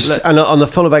 she slashed, and on the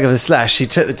follow back of the slash, she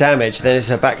took the damage. Then as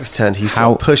her back was turned, he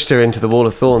sort of pushed her into the wall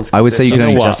of thorns. I would say you can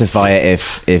only what? justify it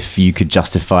if you could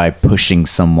justify pushing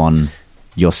someone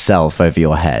yourself over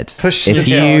your head. push if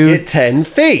the target 10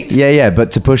 feet. Yeah,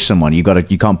 but to push someone, you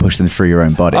can't push them through your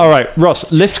own body. All right,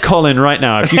 Ross, lift Colin right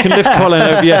now. If you can lift Colin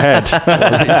over your head.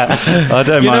 I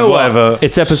don't You mind, know what? whatever.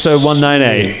 It's episode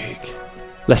 198.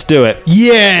 Let's do it.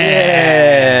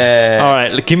 Yeah. All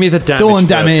right, give me the damage. Thorn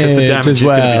first, 'cause the damage damage as is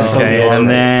gonna be well. the Okay, same. and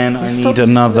then I Stop need using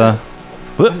another.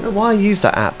 I don't know why I use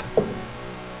that app.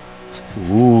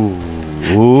 Ooh.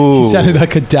 You sounded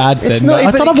like a dad then. It's not I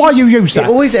even- don't know why you use It that.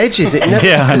 always edges. It never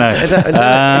Yeah, I sits,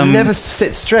 know. it never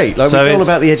sits straight. Like so we're all it's-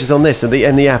 about the edges on this, and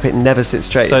the app it never sits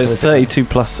straight. So it's 32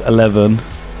 plus 11.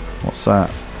 What's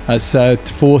that? That's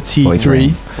 43.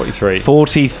 43.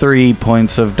 43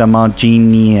 points of damage.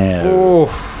 No,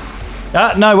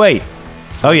 wait.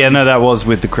 Oh, yeah, no, that was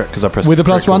with the crit because I pressed With the a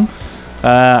plus critical.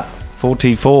 1?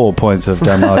 44 points of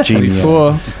damage.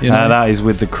 44. You know. That is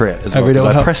with the crit as well. Every 'cause little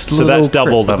I help. pressed the So that's little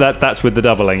crit doubled. button. That's with the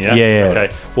doubling, yeah. Yeah, yeah. Okay.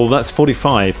 Well, that's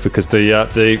 45 because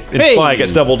the inspire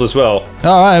gets doubled as well.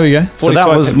 All right, there we go. So that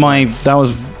 45 was hit my points. that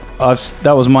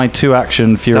was my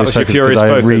 2-action That Furious was your Focus furious because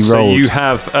I focus. So re-rolled you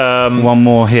have one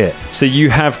more hit. So you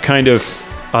have kind of.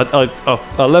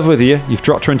 I'll level with you. You've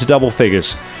dropped her into double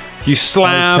figures. You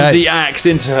slam Okay. the axe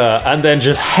into her and then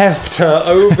just heft her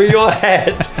over your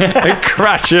head and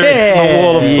crash her into the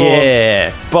wall of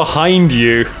thorns behind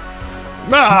you.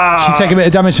 She take a bit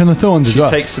of damage from the thorns as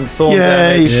well. Take some thorn Yay,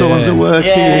 damage. thorns are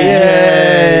working.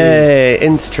 Yay!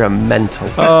 Instrumental.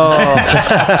 So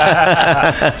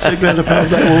glad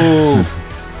about that wall.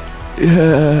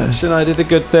 Shania did a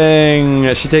good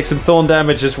thing. She takes some thorn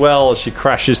damage as well. She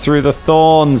crashes through the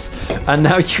thorns, and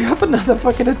now you have another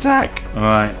fucking attack. All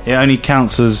right. It only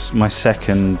counts as my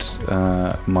second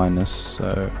minus.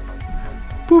 So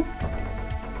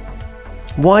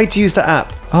Why do you use the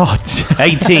app? Oh,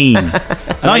 18.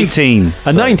 19.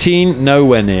 A 19,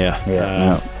 nowhere near.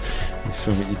 No.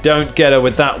 You don't get her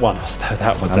with that one.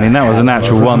 That was. I mean, that was an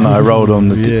actual one that I rolled on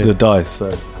the dice.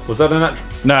 So. Was that an actual?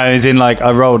 No, it was in like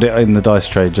I rolled it in the dice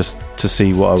tray just to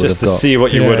see what I would have got. Just to see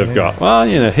what you would have got. Well,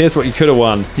 here's what you could have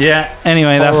won. Yeah.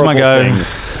 Anyway, that's my go.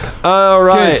 Things. All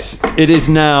right. Good. It is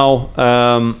now.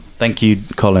 Thank you,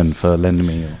 Colin, for lending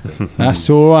me. That's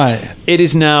all right. It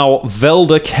is now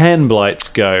Velda Cairnblight's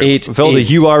go. Velda,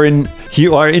 is.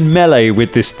 you are in melee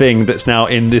with this thing that's now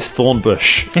in this thorn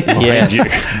bush behind you.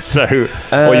 So,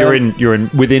 or you're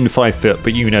in within 5 foot,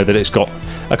 but you know that it's got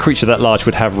a creature that large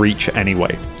would have reach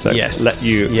anyway. So let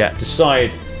you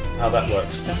decide how that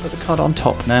works. Don't put the card on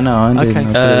top. No, I'm doing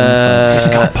okay.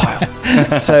 Discard pile.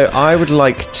 So I would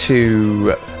like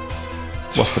to.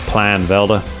 What's the plan,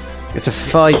 Velda? It's a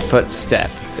 5-foot step,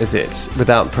 is it?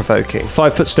 Without provoking.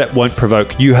 5-foot step won't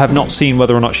provoke. You have not seen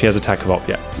whether or not she has attack of op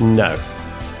yet. No.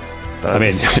 I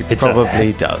mean, it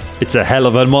probably does. It's a hell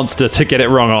of a monster to get it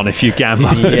wrong on if you gamble.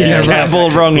 If you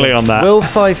gamble wrongly on that. Will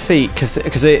 5 feet,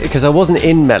 because I wasn't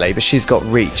in melee, but she's got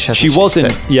reach. She was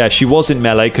in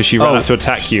melee because she ran out to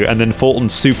attack you, and then Fulton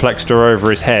suplexed her over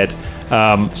his head.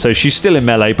 So she's still in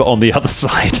melee, but on the other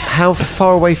side. How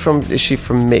far away is she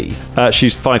from me?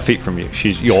 She's 5 feet from you.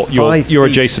 You're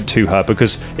adjacent to her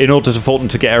because in order for Fulton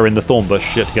to get her in the thorn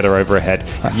bush, you have to get her over her head.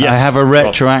 Yes, I have a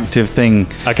retroactive thing.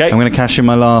 Okay, I'm going to cash in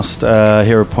my last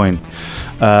hero point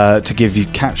to give you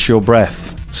catch your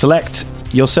breath. Select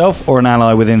yourself or an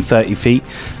ally within 30 feet.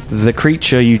 The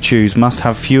creature you choose must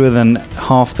have fewer than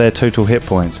half their total hit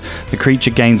points. The creature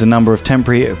gains a number of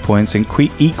temporary hit points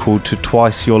equal to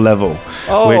twice your level,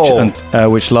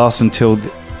 which lasts until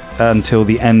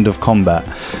the end of combat.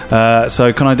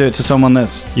 So can I do it to someone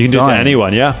that's You can do dying? it to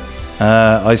anyone, yeah.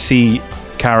 I see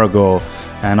Karagor,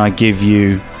 and I give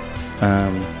you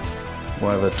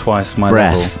twice my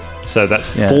Breath. level. So that's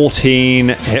 14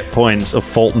 hit points of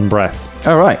Fulton breath.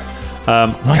 All right.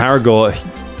 Karagor,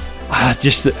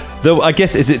 I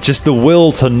guess, is it just the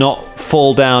will to not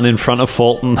fall down in front of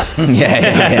Fulton?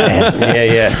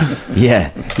 Yeah.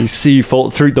 You see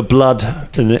Fulton through the blood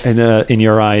in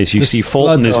your eyes. You see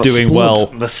Fulton is doing well.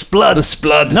 The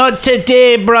splud. Not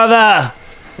today, brother.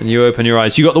 And you open your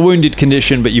eyes. You got the wounded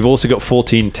condition, but you've also got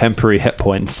 14 temporary hit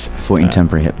points. 14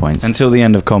 temporary hit points. Until the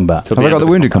end of combat. Have I got the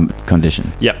wounded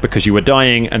condition? Yeah, because you were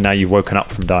dying, and now you've woken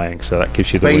up from dying, so that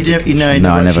gives you the But wounded you never I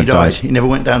never actually died. died. He never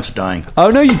went down to dying. Oh,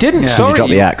 no, you didn't. Yeah. Sorry. You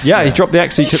dropped the axe. Yeah, he dropped the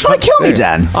axe. So You trying to kill me,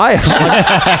 Dan? I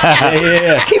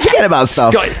Keep forgetting about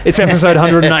stuff. It's episode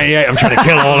 198. I'm trying to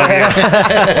kill all of you.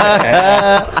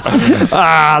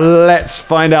 Let's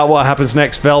find out what happens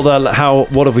next, Velda.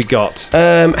 What have we got?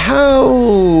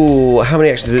 How many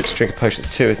actions is it to drink a potion?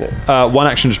 It's 2, isn't it? One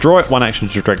action to draw it, one action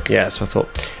to drink. Yeah, that's what I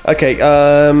thought. Okay,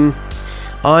 I'm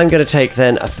going to take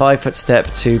then a 5-foot step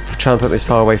to try and put me as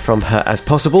far away from her as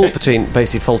possible, between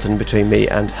Fulton, between me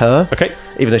and her. Okay.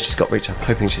 Even though she's got reach, I'm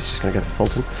hoping she's just going to go for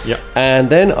Fulton. Yep. And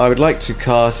then I would like to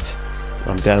cast.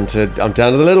 I'm down to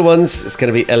the little ones. It's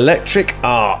going to be Electric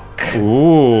Arc.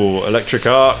 Ooh, Electric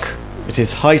Arc. It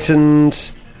is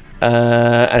heightened,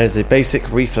 and it's a basic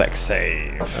reflex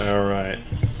save. All right.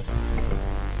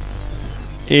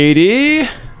 Edie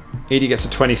gets a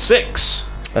 26.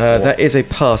 That is a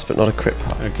pass, but not a crit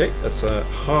pass. Okay, that's a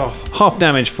half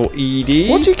damage for Edie.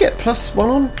 What do you get +1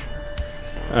 on?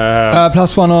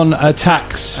 +1 on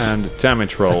attacks and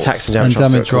damage rolls. Attacks and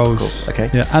damage rolls. Cool. Okay.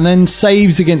 Yeah, and then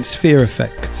saves against fear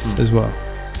effects as well.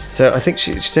 So I think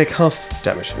she take half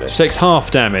damage from this. She takes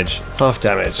half damage. Half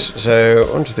damage. So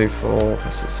 1, 2, 3, 4,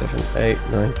 5, 6, 7, 8,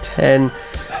 9, 10,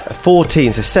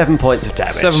 14. So 7 points of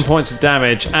damage. 7 points of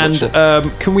damage. And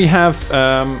can we have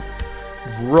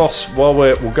Ross? While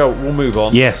we'll move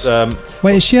on. Yes.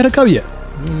 Wait, has she had a go yet?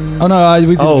 Oh no,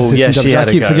 we did yeah, she had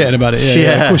a go. I keep forgetting about it.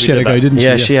 Yeah, of course she had a go, didn't she?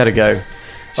 Yeah, she had a go.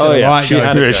 She had a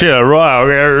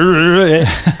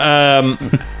go.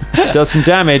 Does some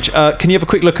damage. Can you have a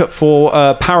quick look at for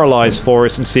Paralyze for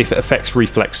us and see if it affects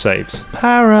reflex saves?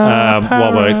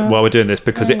 While we're doing this,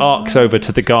 because it arcs over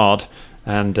to the guard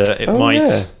and it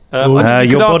might. Yeah.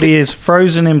 Your body is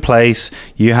frozen in place.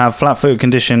 You have flat-footed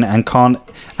condition and can't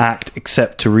act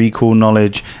except to recall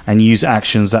knowledge and use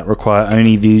actions that require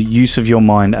only the use of your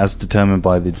mind as determined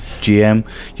by the GM.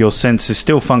 Your senses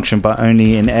still function, but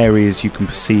only in areas you can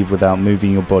perceive without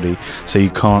moving your body, so you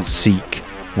can't seek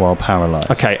while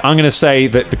paralyzed. Okay, I'm going to say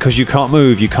that because you can't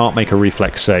move, you can't make a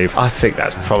reflex save. I think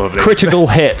that's probably critical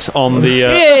hit on the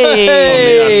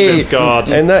Ashby's guard.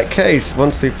 In that case,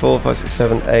 1, 2, 3, 4, 5, 6,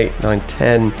 7, 8, 9,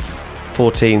 10,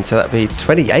 14. So that'd be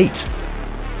 28.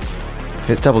 If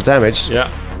it's double damage,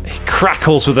 yeah,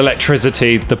 crackles with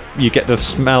electricity. You get the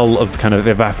smell of kind of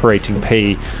evaporating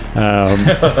pee.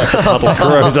 The puddle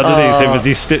grows underneath him as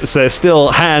he sits there, still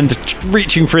hand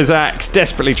reaching for his axe,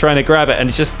 desperately trying to grab it, and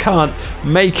he just can't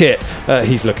make it.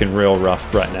 He's looking real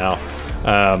rough right now.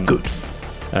 Good.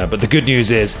 But the good news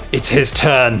is, it's his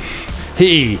turn.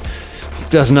 He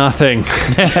does nothing.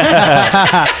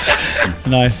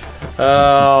 Nice.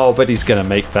 Oh, but he's going to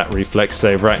make that reflex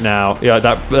save right now. Yeah,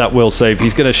 that will save.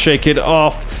 He's going to shake it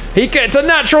off. He gets a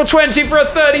natural 20 for a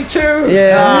 32.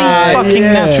 Yeah. Fucking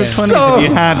natural 20s have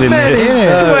you had in this?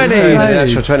 20s.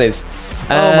 Natural 20s.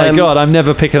 Oh my god, I'm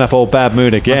never picking up old Bad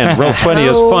Moon again. Roll 20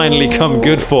 has finally come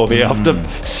good for me after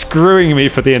screwing me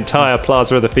for the entire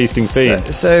Plaza of the Feasting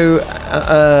Fiend. So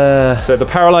the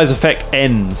paralyze effect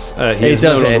ends. It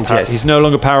does end, yes. He's no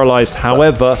longer paralyzed,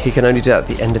 however... He can only do that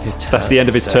at the end of his turn. That's the end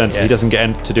of his turn, so he doesn't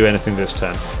get to do anything this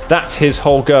turn. That's his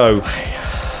whole go.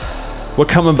 We're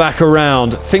coming back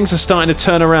around. Things are starting to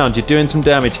turn around. You're doing some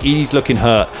damage. Edie's looking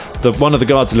hurt. One of the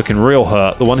guards is looking real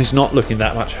hurt. The one who's not looking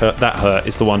that hurt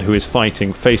is the one who is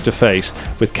fighting face to face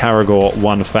with Caragor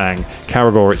One Fang.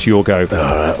 Caragor, it's your go.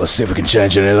 Alright, let's see if we can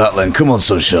change any of that then. Come on,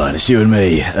 Sunshine, it's you and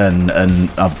me. And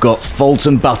I've got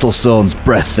Fulton Battlestone's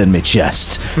breath in my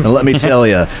chest. And let me tell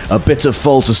you, a bit of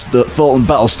Fulton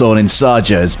Battlestone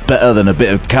inside you is better than a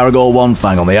bit of Caragor One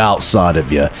Fang on the outside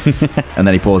of you. And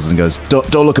then he pauses and goes,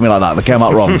 don't look at me like that. They came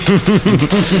out wrong.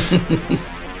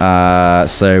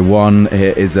 So one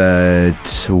hit is a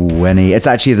 20. It's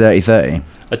actually a dirty 30.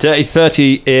 A dirty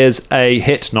 30 is a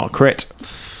hit, not a crit.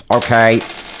 Okay.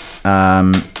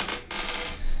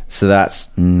 So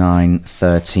that's 9,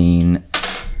 13,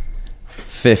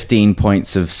 16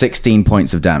 points of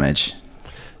damage.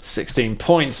 16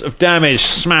 points of damage.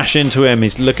 Smash into him.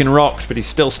 He's looking rocked, but he's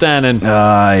still standing.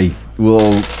 I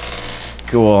will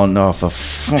go on off a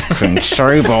fucking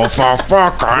table for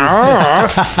fucker.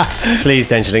 Please,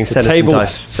 Dangerling, send us some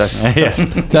dice. That's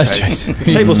Jason. The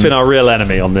table's been our real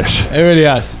enemy on this. It really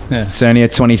has. Yeah. It's only a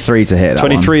 23 to hit. That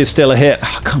 23 one. is still a hit.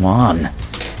 Oh, come on.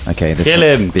 Okay, this Kill one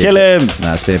him, can be kill him.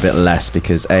 That's be a bit less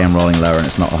because A, I'm rolling lower and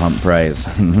it's not a hump praise.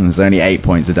 There's only 8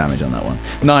 points of damage on that one.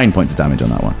 9 points of damage on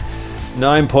that one.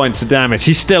 9 points of damage.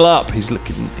 He's still up. He's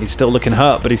still looking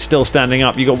hurt, but he's still standing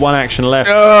up. You got one action left.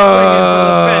 Oh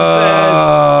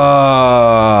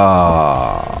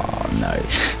no!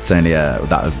 It's only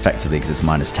that effectively because it's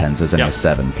 -10, so it's only a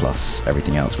 7 plus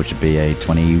everything else, which would be a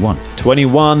 21.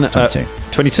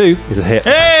 22 is a hit.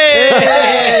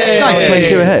 Nice.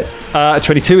 22 a hit.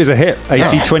 22 is a hit.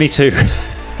 AC 22.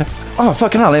 Oh,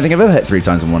 fucking hell, I don't think I've ever hit 3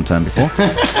 times in one turn before.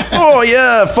 Oh,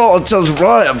 yeah, Fulton's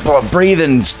right. I'm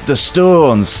breathing the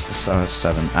stones. So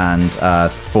 7. And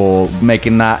for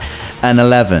making that an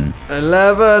 11.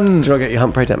 11. Do you want to get your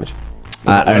hump prey damage?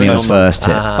 Only on his first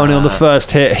hit. Only on the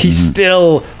first hit. He's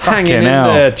still hanging in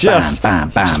there. Just bam,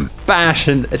 bam, bam. Just bash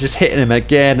and just hitting him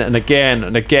again and again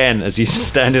and again as he's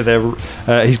standing there.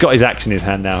 He's got his axe in his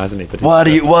hand now, hasn't he? But Why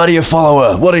do you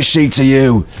follow her? What is she to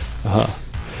you?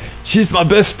 she's my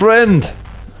best friend.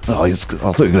 Oh, I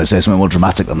thought you were going to say something more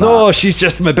dramatic than that. No, she's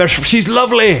just my best friend. She's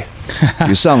lovely.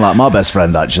 You sound like my best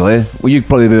friend, actually. Well, you'd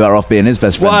probably be better off being his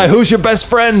best friend. Why? Who's your best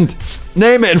friend?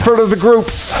 Name it in front of the group.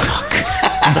 Fuck.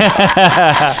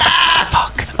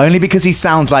 Only because he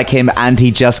sounds like him and he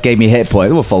just gave me a hit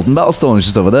point. Well, Fulton Battlestone is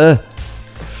just over there.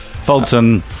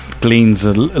 Fulton gleans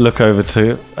a look over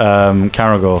to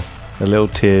Caragor. A little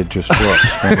tear just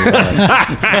drops from his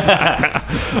eye.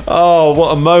 Oh,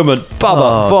 what a moment.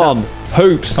 Bubba, Von,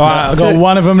 Hoops. All right, I've got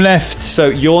one of them left. So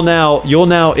you're now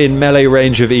in melee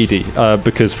range of Edie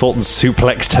because Fulton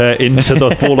suplexed her into the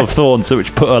Fall of Thorns,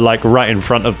 which put her like right in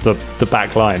front of the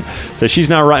back line. So she's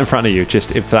now right in front of you,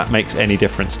 just if that makes any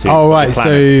difference to you. Oh, right.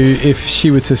 So if she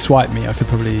were to swipe me, I could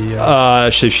probably...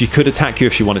 So she could attack you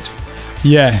if she wanted to.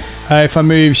 Yeah. If I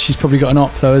move, she's probably got an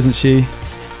op, though, isn't she?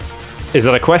 Is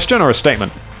that a question or a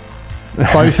statement?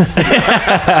 Both.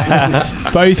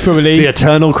 Both, probably. It's the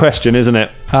eternal question, isn't it?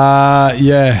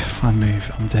 Yeah. If I move,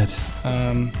 I'm dead.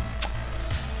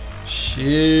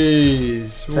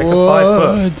 Jeez. Take a 5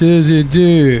 foot. What does it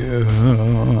do?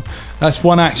 That's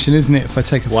one action, isn't it? If I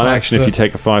take a 5 foot. One action if you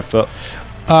take a 5 foot.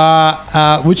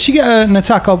 Would she get an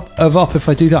attack of op if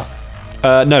I do that?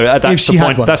 No, that's if she the had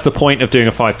point. one. That's the point of doing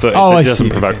a 5 foot. Oh, it I doesn't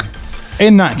see. provoke. Okay.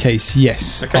 In that case,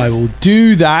 yes, Okay. I will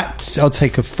do that. I'll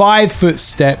take a 5 foot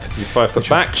step. You 5 foot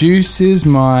back. Reduces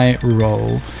my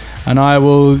roll, and I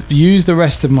will use the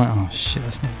rest of my. Oh shit,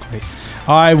 that's not great.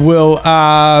 I will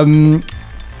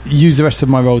use the rest of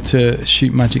my roll to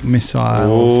shoot magic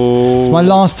missiles. Ooh. It's my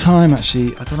last time,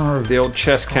 actually. I don't know. The old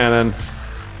chest cannon.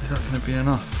 Is that going to be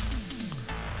enough?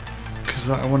 Because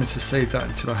I wanted to save that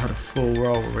until I had a full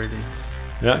roll, really.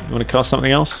 Yeah, you want to cast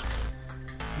something else?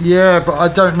 Yeah, but I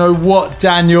don't know what,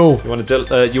 Daniel. You want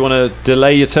to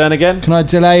delay your turn again? Can I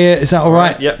delay it? Is that all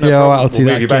right? Yeah, all right, I'll do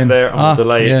we'll that move you again. back there and we'll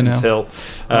delay it until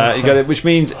you got it, which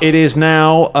means it is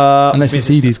now. Unless it's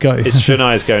Edie's go. It's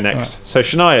Shania's go next. Right. So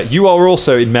Shania, you are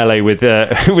also in melee with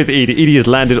Edie. Edie has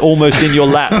landed almost in your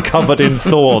lap, covered in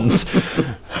thorns.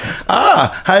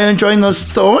 How are you enjoying those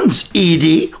thorns,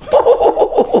 Edie?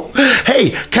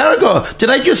 Hey, Caragor, did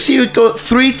I just see you go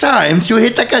 3 times? You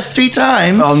hit that guy 3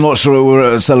 times? I'm not sure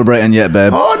we're celebrating yet,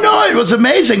 babe. Oh, no, it was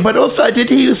amazing. But also, I did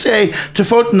hear you say to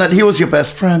Fulton that he was your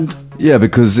best friend. Yeah,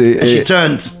 because she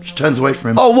turns away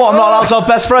from him. Oh, what? I'm not allowed to have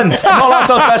best friends. I'm not allowed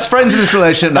to have best friends in this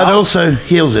relationship now. And also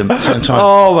heals him at the same time.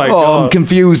 Oh, my God. I'm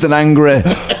confused and angry.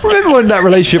 Remember when that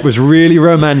relationship was really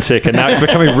romantic and now it's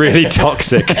becoming really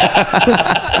toxic?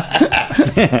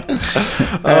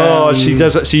 Oh, she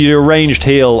does it. So you do a ranged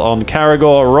heal on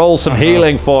Caragor. Roll some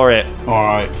healing for it. All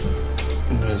right.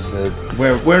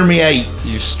 Where are my 8s?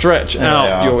 You stretch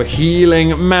out your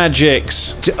healing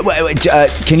magics.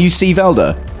 Can you see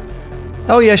Velda?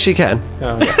 Oh, yes, she can.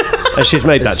 Oh, yeah. And she's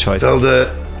made that choice.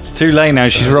 Velda. It's too late now.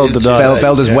 She's rolled the dice.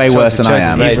 Velda's way worse than I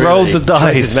am. He's rolled the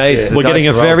dice. We're getting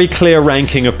a very clear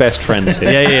ranking of best friends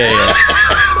here. Yeah.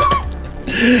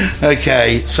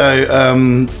 Okay, so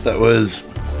that was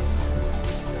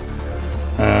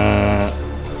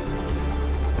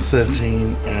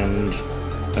 13 and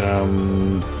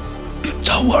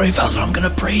Don't worry, Velda. I'm going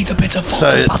to breathe a bit of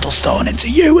Fulton Battlestone into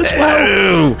you as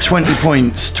well. 20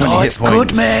 points. 20 hit it's points.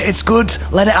 good, mate. It's good.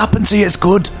 Let it happen to you. It's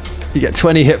good. You get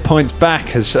 20 hit points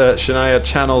back as Shania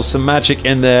channels some magic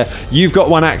in there. You've got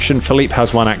 1 action. Philippe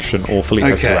has 1 action, or Philippe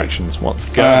has 2 actions. What's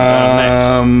going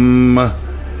on next?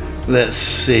 Let's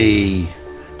see.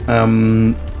 I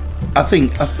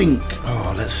think.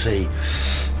 Oh, let's see.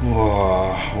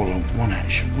 Oh, hold on. 1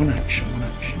 action.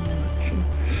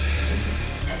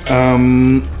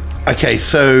 Okay,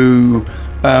 so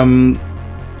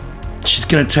she's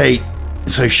going to take.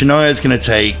 So Shania's going to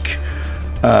take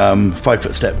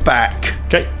 5-foot step back.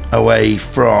 Okay. Away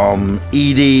from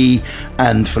Edie,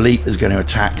 and Philippe is going to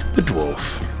attack the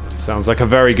dwarf. Sounds like a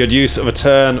very good use of a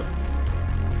turn.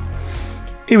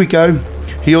 Here we go.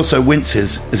 He also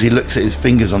winces as he looks at his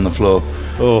fingers on the floor.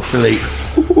 Oh, Philippe.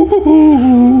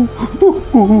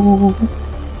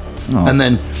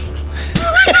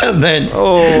 And then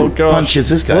oh god, punches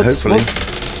this guy. Hopefully.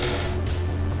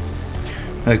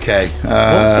 Okay. What's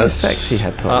the effect he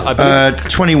had? I believe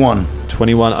 21.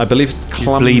 21. I believe it's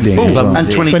clumsy. Bleeding.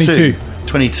 And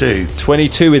 22.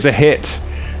 22 is a hit.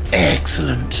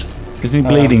 Excellent. Isn't he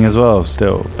bleeding as well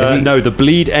still? No, the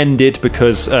bleed ended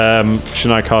because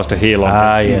Shania cast a heal on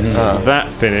him. Yes. So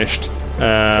that finished.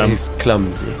 He's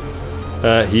clumsy.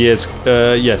 He is.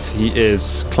 Yes, he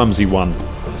is clumsy 1.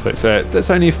 So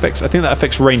that's only affects. I think that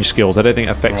affects range skills. I don't think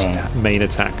it affects main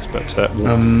attacks. But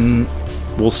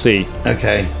we'll see.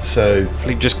 Okay, so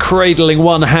Philippe just cradling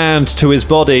one hand to his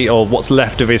body, or what's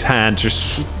left of his hand,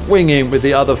 just swinging with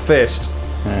the other fist.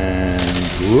 And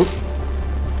whoop.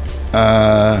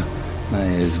 That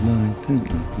is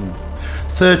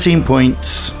 13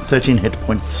 points. 13 hit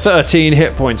points. 13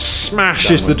 hit points.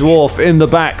 Smashes the dwarf in the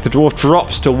back. The dwarf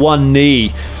drops to 1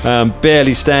 knee,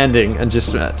 barely standing, and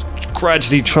just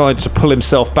gradually tried to pull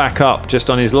himself back up just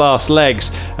on his last legs,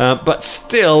 but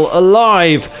still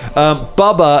alive.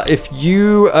 Bubba,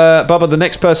 Bubba, the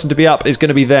next person to be up is going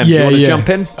to be them. Do you want to jump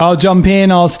in? I'll jump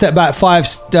in. I'll step back 5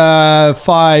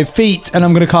 feet, and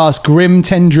I'm going to cast Grim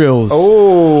Tendrils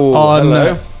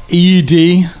on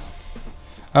Edie.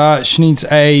 She needs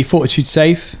a Fortitude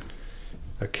save.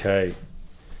 Okay.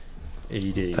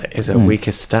 Edie. That is her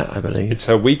weakest stat, I believe. It's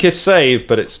her weakest save,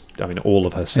 but all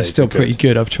of her saves. It's still pretty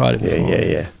good. I've tried it before.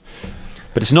 Yeah.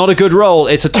 But it's not a good roll.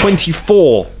 It's a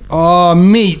 24. Oh,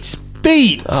 meat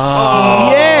beats.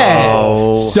 Oh.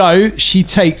 Yeah. So she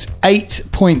takes 8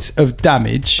 points of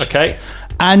damage. Okay.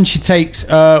 And she takes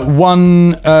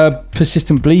 1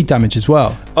 persistent bleed damage as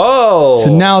well. Oh.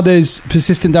 So now there's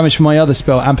persistent damage from my other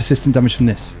spell and persistent damage from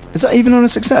this. Is that even on a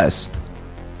success?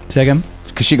 Say again?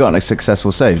 Because she got a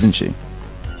successful save, didn't she?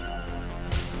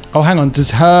 Oh, hang on. Is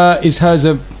hers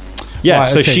a... Yeah, right,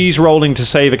 so okay. she's rolling to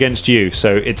save against you.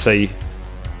 So it's a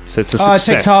success.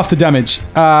 It takes half the damage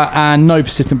and no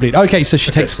persistent bleed. Okay, so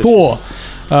she takes 4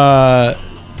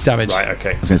 damage. Right,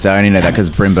 okay. I was going to say, I only know that because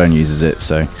Brimbone uses it,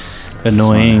 so...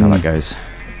 Annoying. How that goes.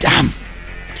 Damn.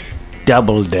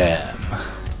 Double damn.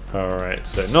 All right,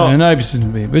 so No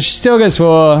persistent bleed. But she still gets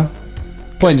 4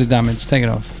 points of damage. Take it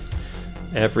off.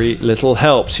 Every little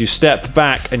helps. You step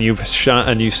back and you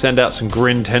send out some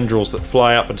green tendrils that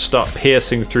fly up and start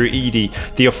piercing through Edie.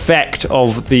 The effect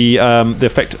of the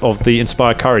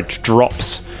inspired courage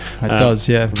drops. It does,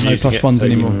 yeah. No +1s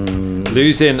anymore.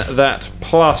 Losing that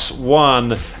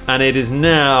 +1, and it is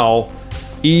now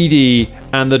Edie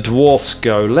and the dwarfs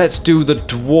go. Let's do the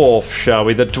dwarf, shall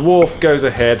we? The dwarf goes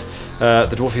ahead. The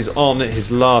dwarf is on his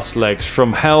last legs.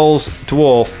 From Hell's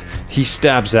dwarf, he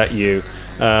stabs at you.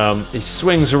 He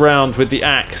swings around with the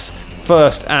axe,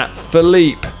 first at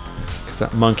Philippe, because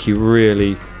that monkey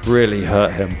really, really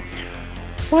hurt him.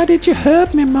 Why did you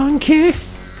hurt me, monkey?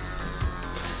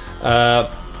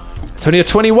 It's only a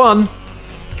 21.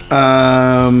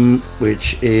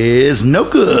 Which is no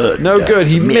good. No good.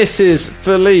 He misses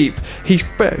Philippe. He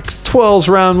twirls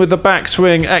around with the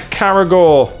backswing at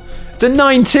Caragor. It's a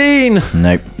 19.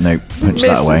 Nope. Punch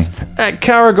that away. At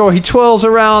Caragor, he twirls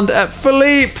around at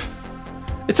Philippe.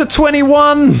 It's a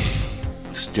 21.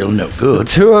 Still no good. The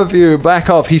two of you back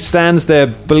off. He stands there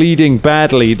bleeding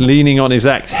badly, leaning on his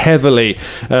axe heavily,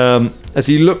 as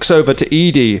he looks over to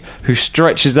Edie, who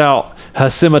stretches out her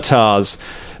scimitars,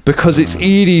 because it's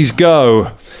Edie's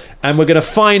go. And we're going to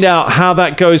find out how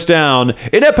that goes down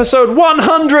in episode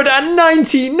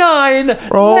 199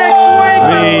 next week.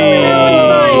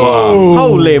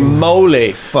 Holy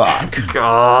moly. Fuck.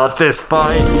 God, this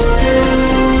fight.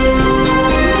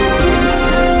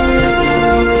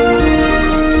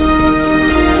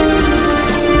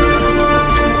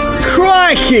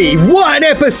 Crikey, what an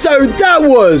episode that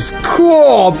was!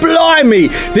 Cool, blimey!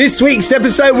 This week's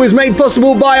episode was made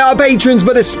possible by our patrons,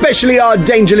 but especially our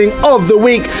Dangerling of the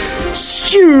Week,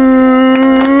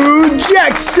 Stu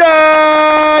Jackson!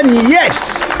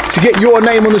 Yes! To get your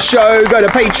name on the show, go to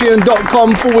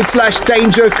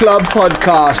patreon.com/Danger Club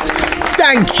Podcast.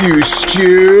 Thank you,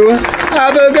 Stu.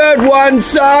 Have a good one,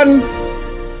 son.